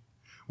 3000?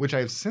 Which I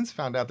have since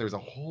found out there's a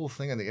whole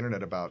thing on the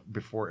internet about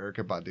before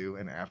Erykah Badu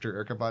and after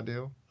Erykah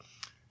Badu.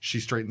 She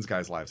straightens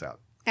guys' lives out.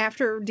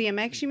 After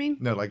DMX, you mean?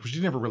 No, like she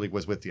never really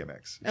was with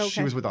DMX. Okay.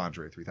 She was with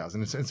Andre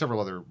 3000 and several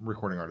other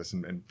recording artists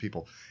and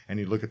people. And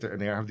you look at and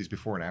they have these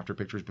before and after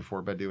pictures,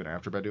 before Badu and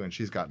after Badu, and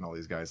she's gotten all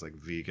these guys like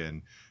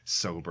vegan,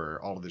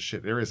 sober, all of this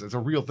shit. It's a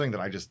real thing that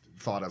I just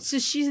thought of. So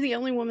she's the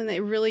only woman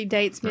that really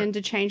dates men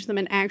to change them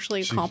and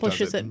actually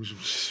accomplishes it.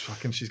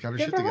 She's got her Good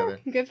shit for together.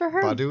 her. Good for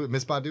her.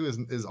 Miss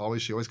Badu is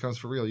always, she always comes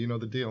for real. You know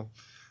the deal.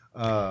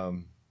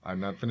 I'm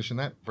not finishing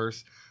that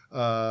verse.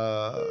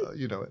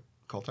 You know it.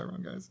 Call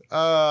Tyrone, guys.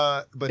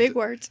 But Big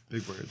words.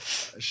 Big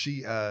words.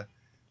 She,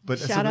 but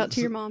Shout out to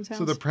your mom's house.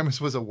 So the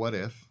premise was a what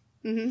if,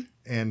 Mm-hmm.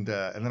 and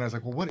then I was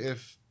like, well, what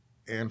if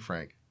Anne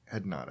Frank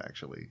had not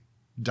actually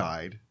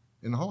died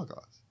in the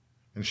Holocaust,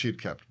 and she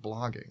had kept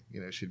blogging? You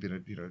know, she'd been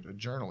a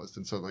journalist,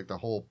 and so like the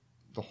whole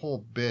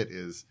bit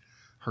is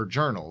her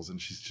journals,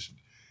 and she's just,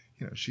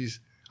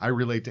 I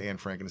relate to Anne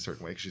Frank in a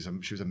certain way because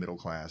she was a middle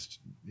class,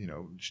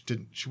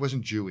 she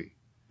wasn't Jewy,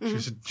 Mm-hmm.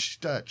 she's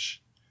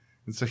Dutch.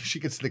 And so she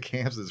gets to the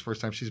camps. It's the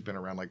first time she's been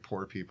around like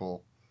poor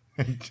people,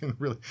 and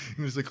really,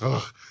 and it's like,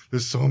 oh,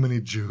 there's so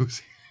many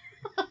Jews.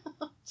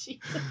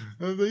 Jesus.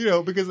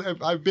 Because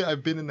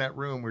I've been in that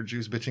room where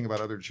Jews bitching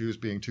about other Jews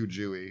being too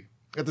Jewy.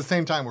 At the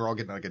same time, we're all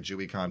getting like a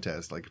Jewy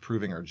contest, like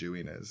proving our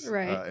Jewiness.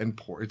 Right. And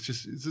poor. It's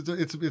just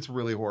it's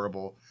really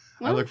horrible.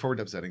 Well, I look forward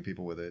to upsetting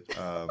people with it.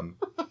 I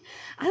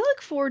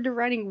look forward to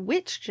writing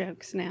witch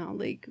jokes now.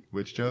 Like,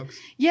 Witch jokes?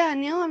 yeah,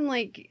 now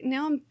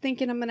I'm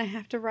thinking I'm gonna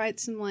have to write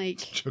some like.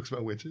 Jokes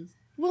about witches?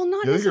 Well,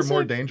 not I think you're more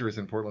necessarily. dangerous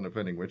in Portland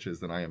offending witches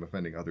than I am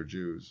offending other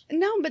Jews.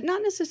 No, but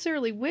not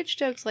necessarily witch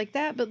jokes like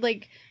that, but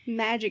like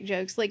magic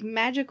jokes, like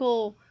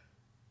magical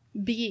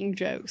being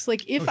jokes.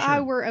 Like if Oh, sure. I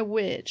were a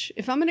witch,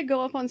 if I'm going to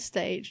go up on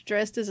stage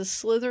dressed as a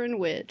Slytherin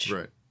witch,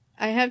 Right.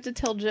 I have to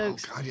tell Oh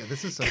jokes. God, yeah,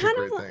 this is such a Kind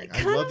great of thing. like-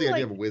 I kind love the of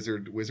idea like-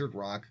 of wizard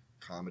rock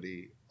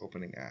comedy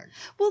opening act.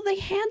 Well, they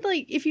had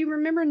like, if you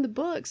remember in the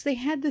books, they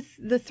had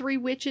the three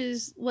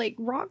witches like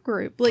rock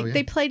group. Like Oh, yeah.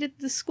 they played at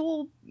the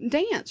school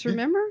dance. Yeah.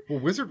 Remember? Well,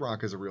 wizard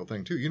rock is a real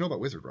thing too. You know about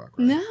wizard rock,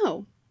 right?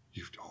 No.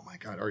 Oh my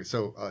God! All right,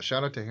 so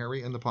shout out to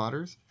Harry and the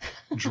Potters,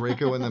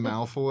 Draco and the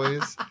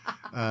Malfoys.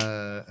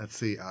 Let's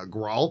see,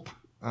 Gralp.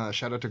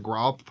 Shout out to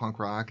Gralp, punk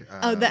rock.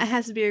 Oh, that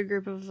has to be a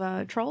group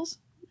of trolls.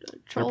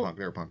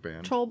 They're a punk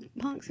band. Troll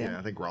punks. Yeah, Yeah.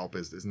 I think Gralp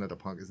isn't that a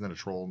punk? Isn't that a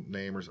troll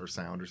name or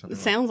sound or something?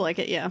 It sounds like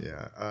it. Yeah.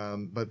 Yeah,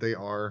 but they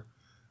are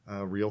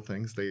real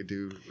things. They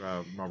do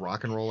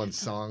rock and roll and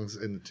songs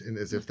in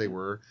as if they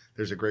were.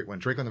 There's a great one.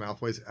 Draco and the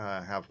Malfoys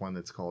have one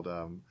that's called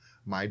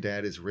 "My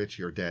Dad Is Rich,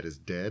 Your Dad Is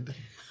Dead."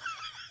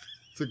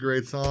 It's a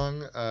great song.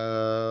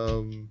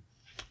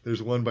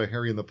 There's one by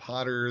Harry and the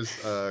Potters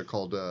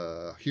called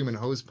 "Human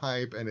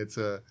Hosepipe," and it's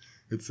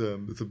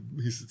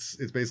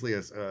basically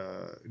a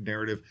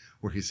narrative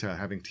where he's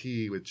having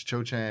tea with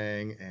Cho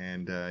Chang,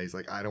 and he's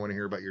like, "I don't want to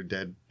hear about your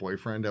dead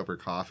boyfriend over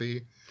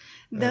coffee."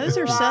 Those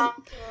are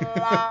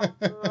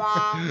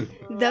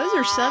those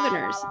are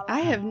Southerners. I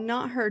have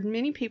not heard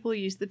many people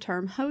use the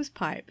term hose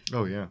pipe.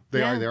 Oh yeah, they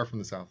Yeah. are from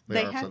the South.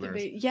 They are have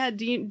Southerners. to be. Yeah.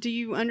 Do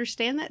you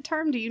understand that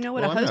term? Do you know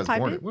what Well, a I mean, hose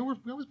pipe is?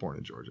 I was born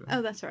in Georgia.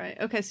 Oh, that's right.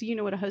 Okay, so you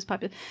know what a hose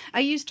pipe is.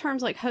 I use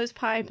terms like hose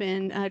pipe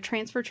and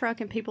transfer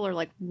truck, and people are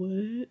like,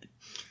 "What?"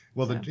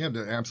 Well,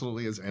 there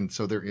absolutely is, and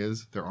so there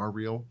are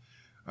real.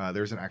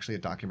 There's actually a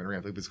documentary. I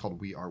believe it's called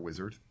 "We Are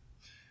Wizard,"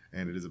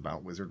 and it is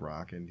about wizard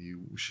rock. And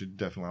you should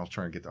definitely. I'll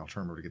try and I'll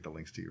remember to get the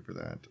links to you for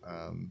that.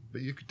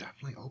 But you could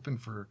definitely open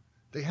for.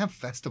 They have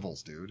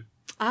festivals, dude.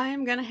 I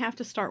am gonna have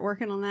to start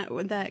working on that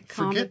with that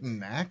comment. Forget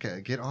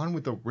NACA. Get on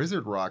with the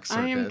wizard rock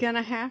circuit. I am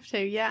gonna have to.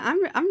 Yeah,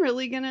 I'm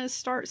really gonna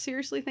start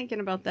seriously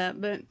thinking about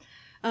that, but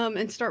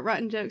and start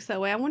writing jokes that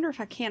way. I wonder if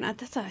I can.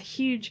 That's a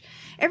huge.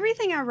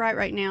 Everything I write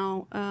right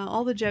now,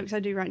 all the jokes I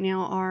do right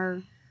now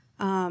are,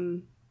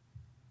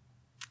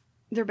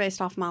 they're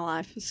based off my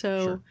life.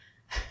 So. Sure.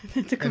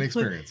 That's a complete,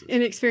 experiences.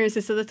 And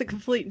experiences. So that's a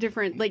complete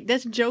different. Like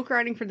that's joke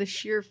writing for the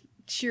sheer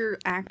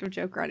act of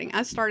joke writing.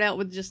 I start out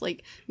with just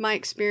like my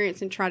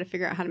experience and try to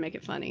figure out how to make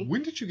it funny.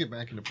 When did you get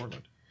back into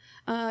Portland?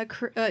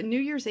 New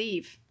Year's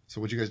Eve. So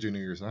what'd you guys do New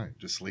Year's night?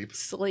 Just sleep?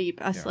 Sleep.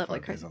 I slept 5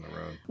 like days crazy. on the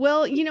road.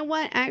 Well, you know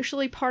what?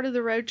 Actually, part of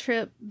the road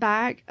trip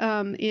back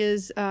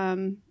is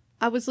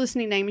I was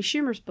listening to Amy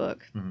Schumer's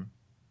book. Mhm.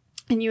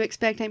 And you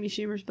expect Amy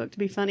Schumer's book to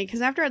be funny.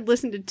 Because after I'd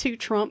listened to 2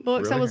 Trump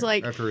books, I Really? was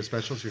like, after her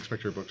specials, you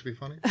expect her book to be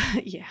funny?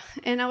 yeah.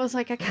 And I was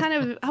like, I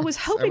was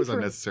That hoping was for...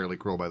 unnecessarily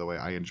cruel, by the way.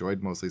 I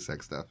enjoyed mostly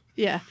sex stuff.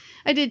 Yeah,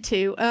 I did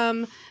too.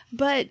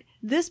 But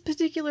this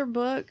particular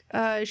book,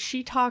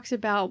 she talks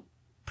about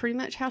pretty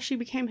much how she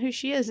became who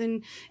she is,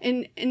 and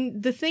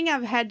the thing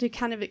I've had to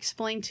kind of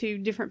explain to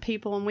different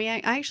people, and I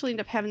actually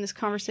ended up having this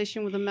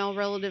conversation with a male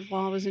relative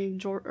while I was in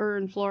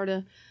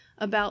Florida,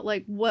 about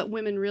like what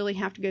women really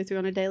have to go through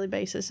on a daily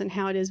basis and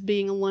how it is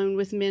being alone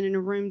with men in a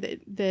room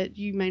that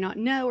you may not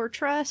know or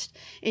trust.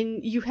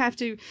 And you have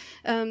to,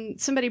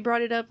 somebody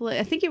brought it up.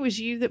 I think it was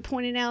you that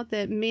pointed out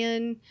that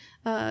men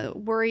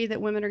worry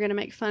that women are going to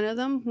make fun of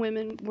them.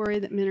 Women worry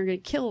that men are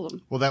going to kill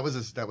them. Well, that was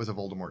a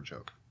Voldemort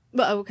joke.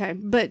 But okay,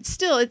 but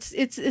still, it's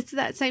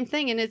that same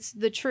thing, and it's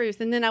the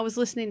truth. And then I was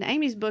listening to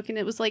Amy's book, and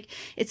it was like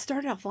it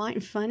started off light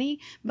and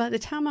funny. By the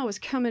time I was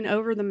coming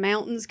over the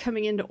mountains,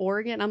 coming into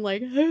Oregon, I'm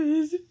like,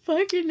 this is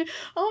fucking,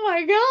 oh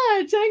my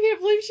god, I can't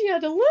believe she had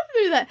to live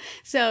through that.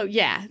 So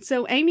yeah,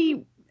 so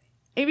Amy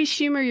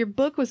Schumer, your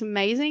book was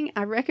amazing.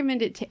 I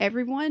recommend it to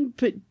everyone,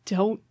 but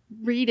don't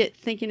read it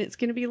thinking it's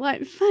going to be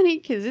light and funny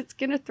because it's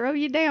going to throw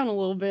you down a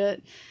little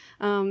bit.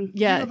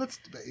 Yeah. You know,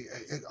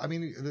 I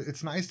mean,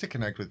 it's nice to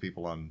connect with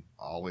people on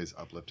always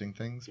uplifting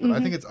things, but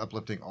I think it's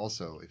uplifting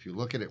also if you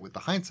look at it with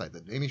the hindsight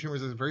that Amy Schumer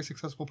is a very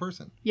successful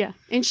person. Yeah.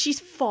 And she's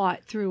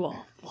fought through a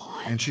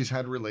lot. And she's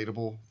had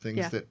relatable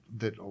things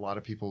that a lot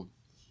of people,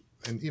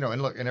 and, you know,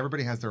 and look, and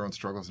everybody has their own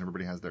struggles and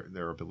everybody has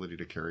their ability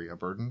to carry a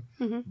burden,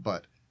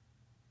 but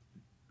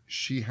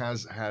she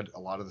has had a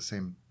lot of the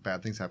same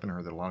bad things happen to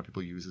her that a lot of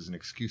people use as an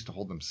excuse to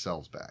hold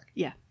themselves back.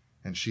 Yeah.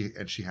 And she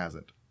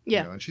hasn't.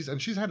 Yeah, you know, and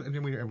she's had, I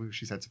mean,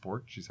 she's had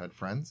support. She's had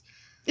friends.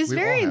 It's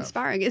very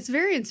inspiring. It's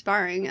very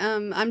inspiring.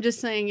 I'm just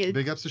saying it.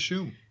 Big ups to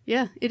Shum.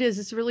 Yeah, it is.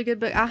 It's a really good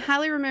book. I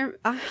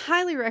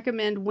highly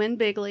recommend Win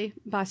Bigly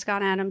by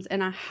Scott Adams,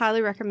 and I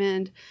highly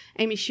recommend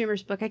Amy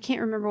Schumer's book. I can't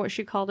remember what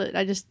she called it.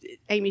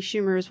 Amy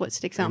Schumer is what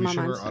sticks out in my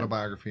mind. Amy Schumer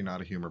autobiography, not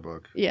a humor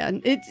book. Yeah,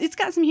 it's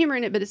got some humor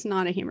in it, but it's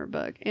not a humor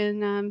book,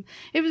 and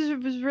it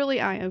was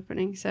really eye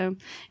opening. So,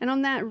 and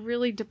on that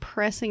really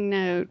depressing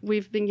note,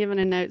 we've been given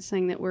a note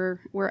saying that we're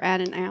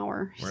at an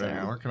hour. We're at an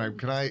hour.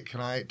 Can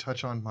I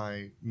touch on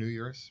my New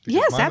Year's? Because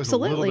yes, mine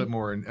absolutely. Was a little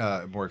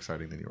bit more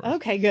exciting than yours.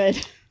 Okay,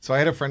 good. So I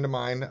had a friend of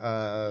mine,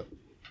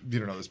 you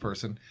don't know this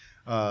person,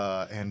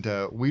 and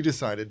we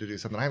decided to do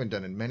something I haven't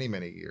done in many,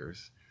 many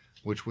years,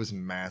 which was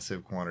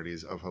massive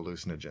quantities of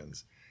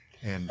hallucinogens.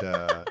 And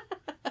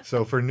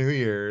so for New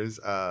Year's,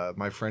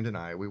 my friend and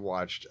I,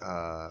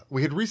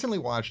 we had recently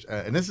watched,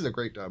 and this is a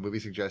great movie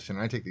suggestion,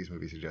 and I take these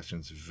movie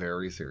suggestions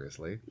very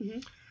seriously.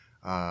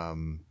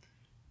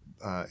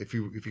 If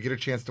you get a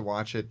chance to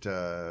watch it,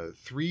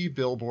 3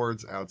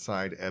 Billboards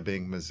Outside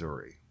Ebbing,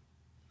 Missouri.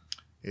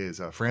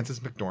 Is Frances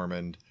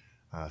McDormand,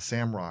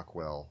 Sam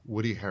Rockwell,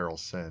 Woody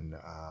Harrelson.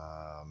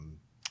 I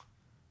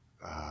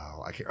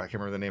can't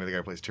remember the name of the guy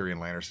who plays Tyrion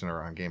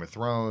Lannister on Game of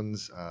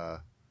Thrones.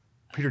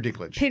 Peter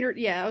Dinklage. Peter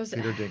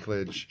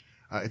Dinklage.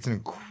 It's an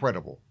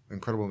incredible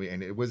movie,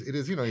 and it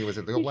is. You know,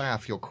 you'll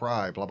laugh, you'll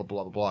cry, blah blah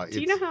blah blah blah.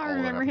 Do you know how I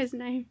remember his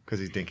name? Because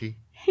he's dinky.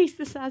 He's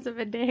the size of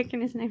a dick,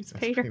 and his name's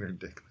Peter. Peter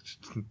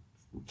Dinklage.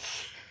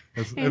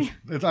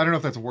 I don't know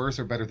if that's worse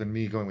or better than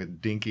me going with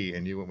dinky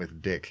and you went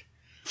with dick.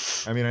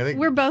 I mean, I think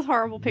we're both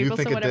horrible people. You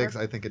think so of dicks,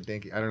 I think of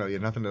dinky. I don't know. You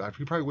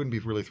probably wouldn't be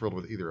really thrilled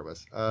with either of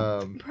us.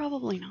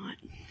 Probably not.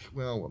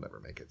 Well, we'll never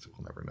make it, so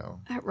we'll never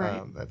know.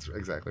 Right. That's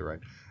exactly right.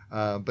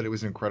 But it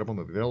was an incredible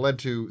movie. It led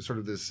to sort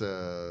of this.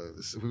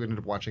 We ended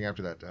up watching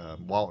after that.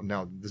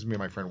 Now this is me and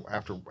my friend.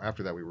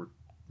 After that, we were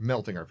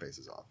melting our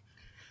faces off.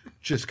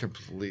 Just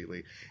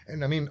completely.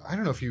 And I mean, I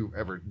don't know if you've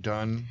ever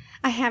done.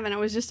 I haven't. I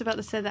was just about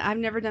to say that I've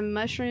never done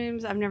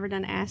mushrooms. I've never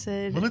done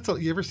acid. Well,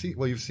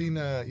 you've seen.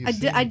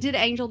 I did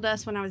angel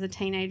dust when I was a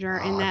teenager,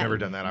 and I've never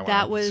done that.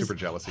 That was super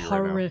jealousy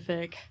horrific.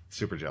 Right now.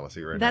 Super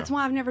jealousy right That's now.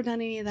 why I've never done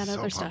any of that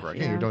other stuff.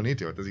 Yeah, you don't need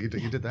to. You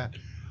did that.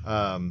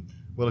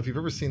 Well, if you've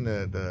ever seen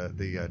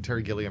the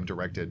Terry Gilliam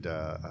directed.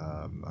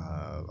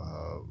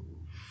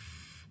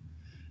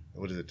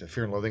 What is it?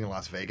 Fear and Loathing in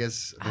Las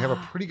Vegas. They have a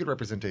pretty good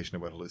representation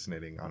of what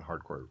hallucinating on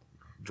hardcore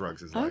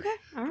drugs is like. Okay,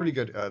 all right. Pretty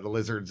good. The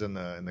lizards and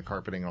the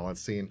carpeting and all that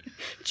scene.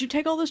 Did you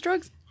take all those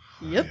drugs?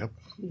 Yep.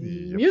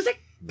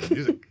 Music.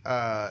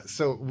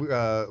 So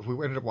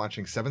we ended up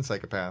watching 7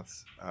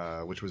 Psychopaths,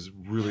 which was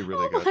really,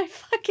 really good. Oh my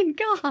fucking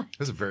god! It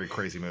was a very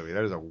crazy movie.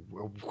 That is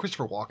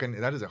Christopher Walken.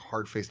 That is a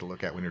hard face to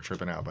look at when you're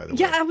tripping out. By the way.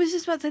 Yeah, I was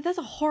just about to say that's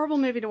a horrible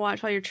movie to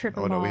watch while you're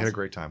tripping. Oh no, balls. we had a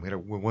great time.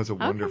 It was a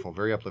wonderful,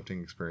 very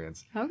uplifting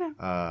experience. Okay.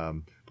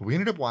 But we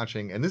ended up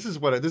watching, and this is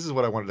what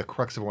I wanted. The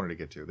crux of what I wanted to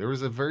get to. There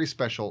was a very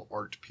special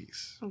art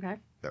piece. Okay.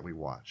 That we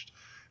watched.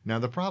 Now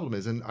the problem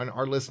is, and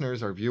our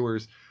listeners, our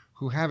viewers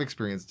who have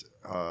experienced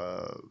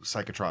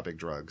psychotropic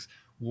drugs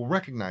will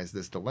recognize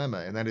this dilemma,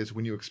 and that is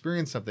when you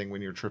experience something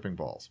when you're tripping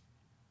balls,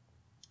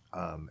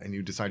 and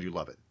you decide you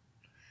love it.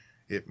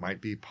 It might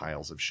be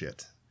piles of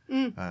shit,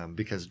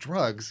 because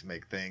drugs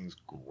make things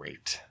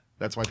great.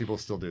 That's why people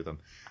still do them.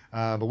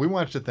 But we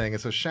watched a thing,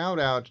 and so shout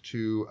out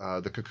to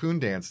the Cocoon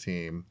Dance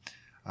team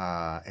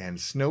and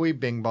Snowy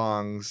Bing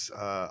Bong's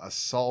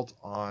assault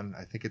on,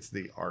 I think it's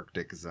the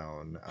Arctic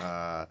Zone.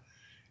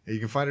 You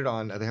can find it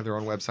on, they have their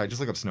own website. Just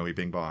look up Snowy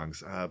Bing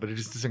Bongs. But it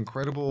is this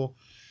incredible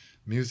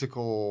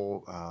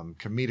musical,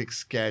 comedic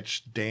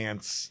sketch,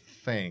 dance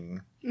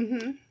thing.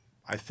 Mm-hmm.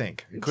 I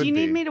think. It could Do you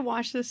need me to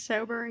watch this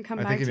sober and come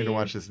back to you? I think you need to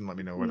watch this and let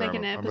me know whether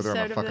I'm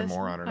a fucking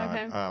moron or not.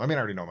 Okay. I mean, I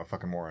already know I'm a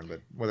fucking moron,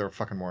 but whether I'm a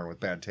fucking moron with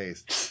bad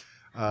taste.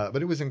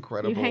 But it was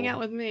incredible. You hang out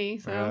with me,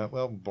 so.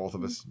 Well, both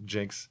of us,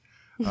 jinx.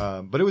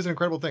 But it was an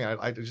incredible thing.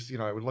 I just,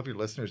 I would love your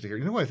listeners to hear.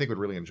 You know who I think would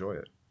really enjoy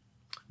it?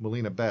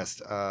 Melina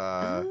Best.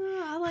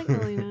 I like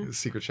Melina.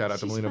 Secret shout out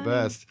to She's Melina funny.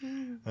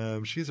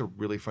 Best. She's a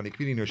really funny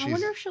comedian. I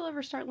wonder if she'll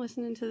ever start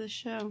listening to the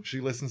show. She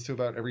listens to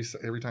about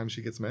every time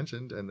she gets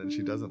mentioned, and then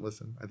she doesn't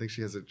listen. I think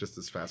she has just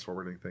this fast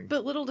forwarding thing.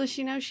 But little does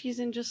she know she's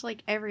in just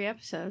like every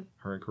episode.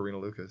 Her and Karina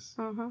Lucas.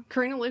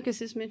 Karina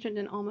Lucas is mentioned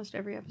in almost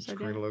every episode.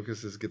 Karina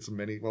Lucas gets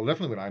many. Well,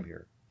 definitely when I'm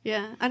here.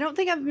 Yeah, I don't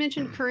think I've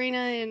mentioned Karina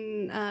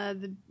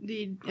in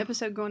the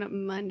episode going up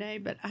Monday,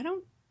 but I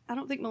don't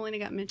think Melina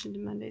got mentioned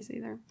in Mondays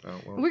either. Oh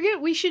well. We're good.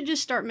 We should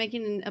just start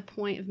making a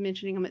point of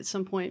mentioning them at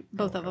some point,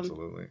 both of them,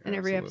 absolutely, in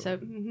every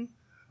episode.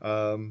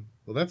 Mm-hmm.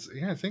 Well, that's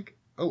I think.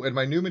 Oh, and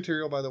my new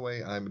material, by the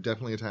way, I'm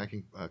definitely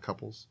attacking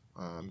couples.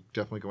 I'm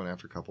definitely going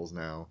after couples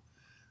now.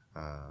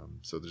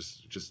 So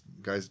just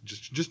guys,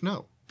 just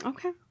know.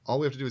 Okay. All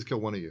we have to do is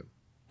kill one of you,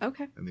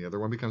 Okay. and the other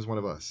one becomes one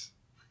of us.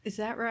 Is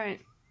that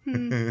right?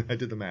 I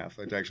did the math.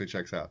 It actually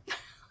checks out.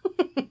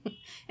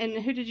 And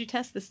who did you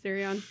test this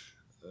theory on?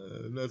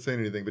 I'm not saying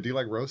anything, but do you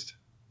like roast?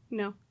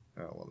 No.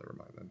 Oh, well, never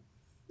mind then.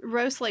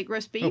 Roast, like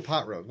roast beef? Oh,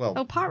 pot roast.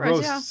 Well, pot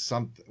roast, yeah.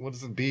 Something. What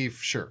is it?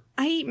 Beef? Sure.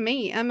 I eat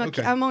meat. I'm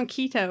Okay. I'm on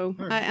keto.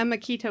 All right. I'm a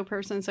keto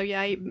person, so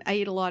yeah, I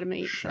eat a lot of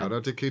meat. Shout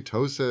out to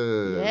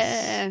ketosis.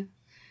 Yeah.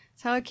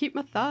 That's how I keep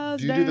my thighs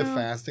Do you down. do the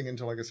fasting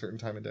until like a certain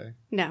time of day?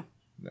 No.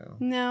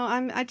 No.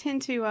 I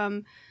tend to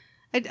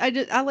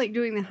I like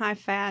doing the high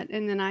fat,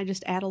 and then I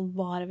just add a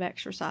lot of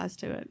exercise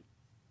to it.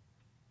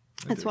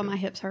 That's why my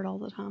hips hurt all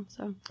the time.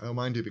 So. Oh,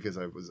 mine do because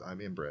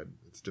I'm inbred.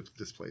 It's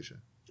dysplasia.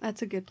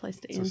 That's a good place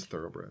to It's end. just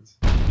thoroughbreds.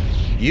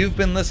 You've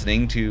been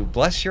listening to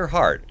Bless Your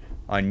Heart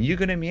on You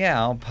Gonna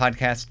Meow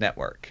Podcast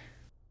Network.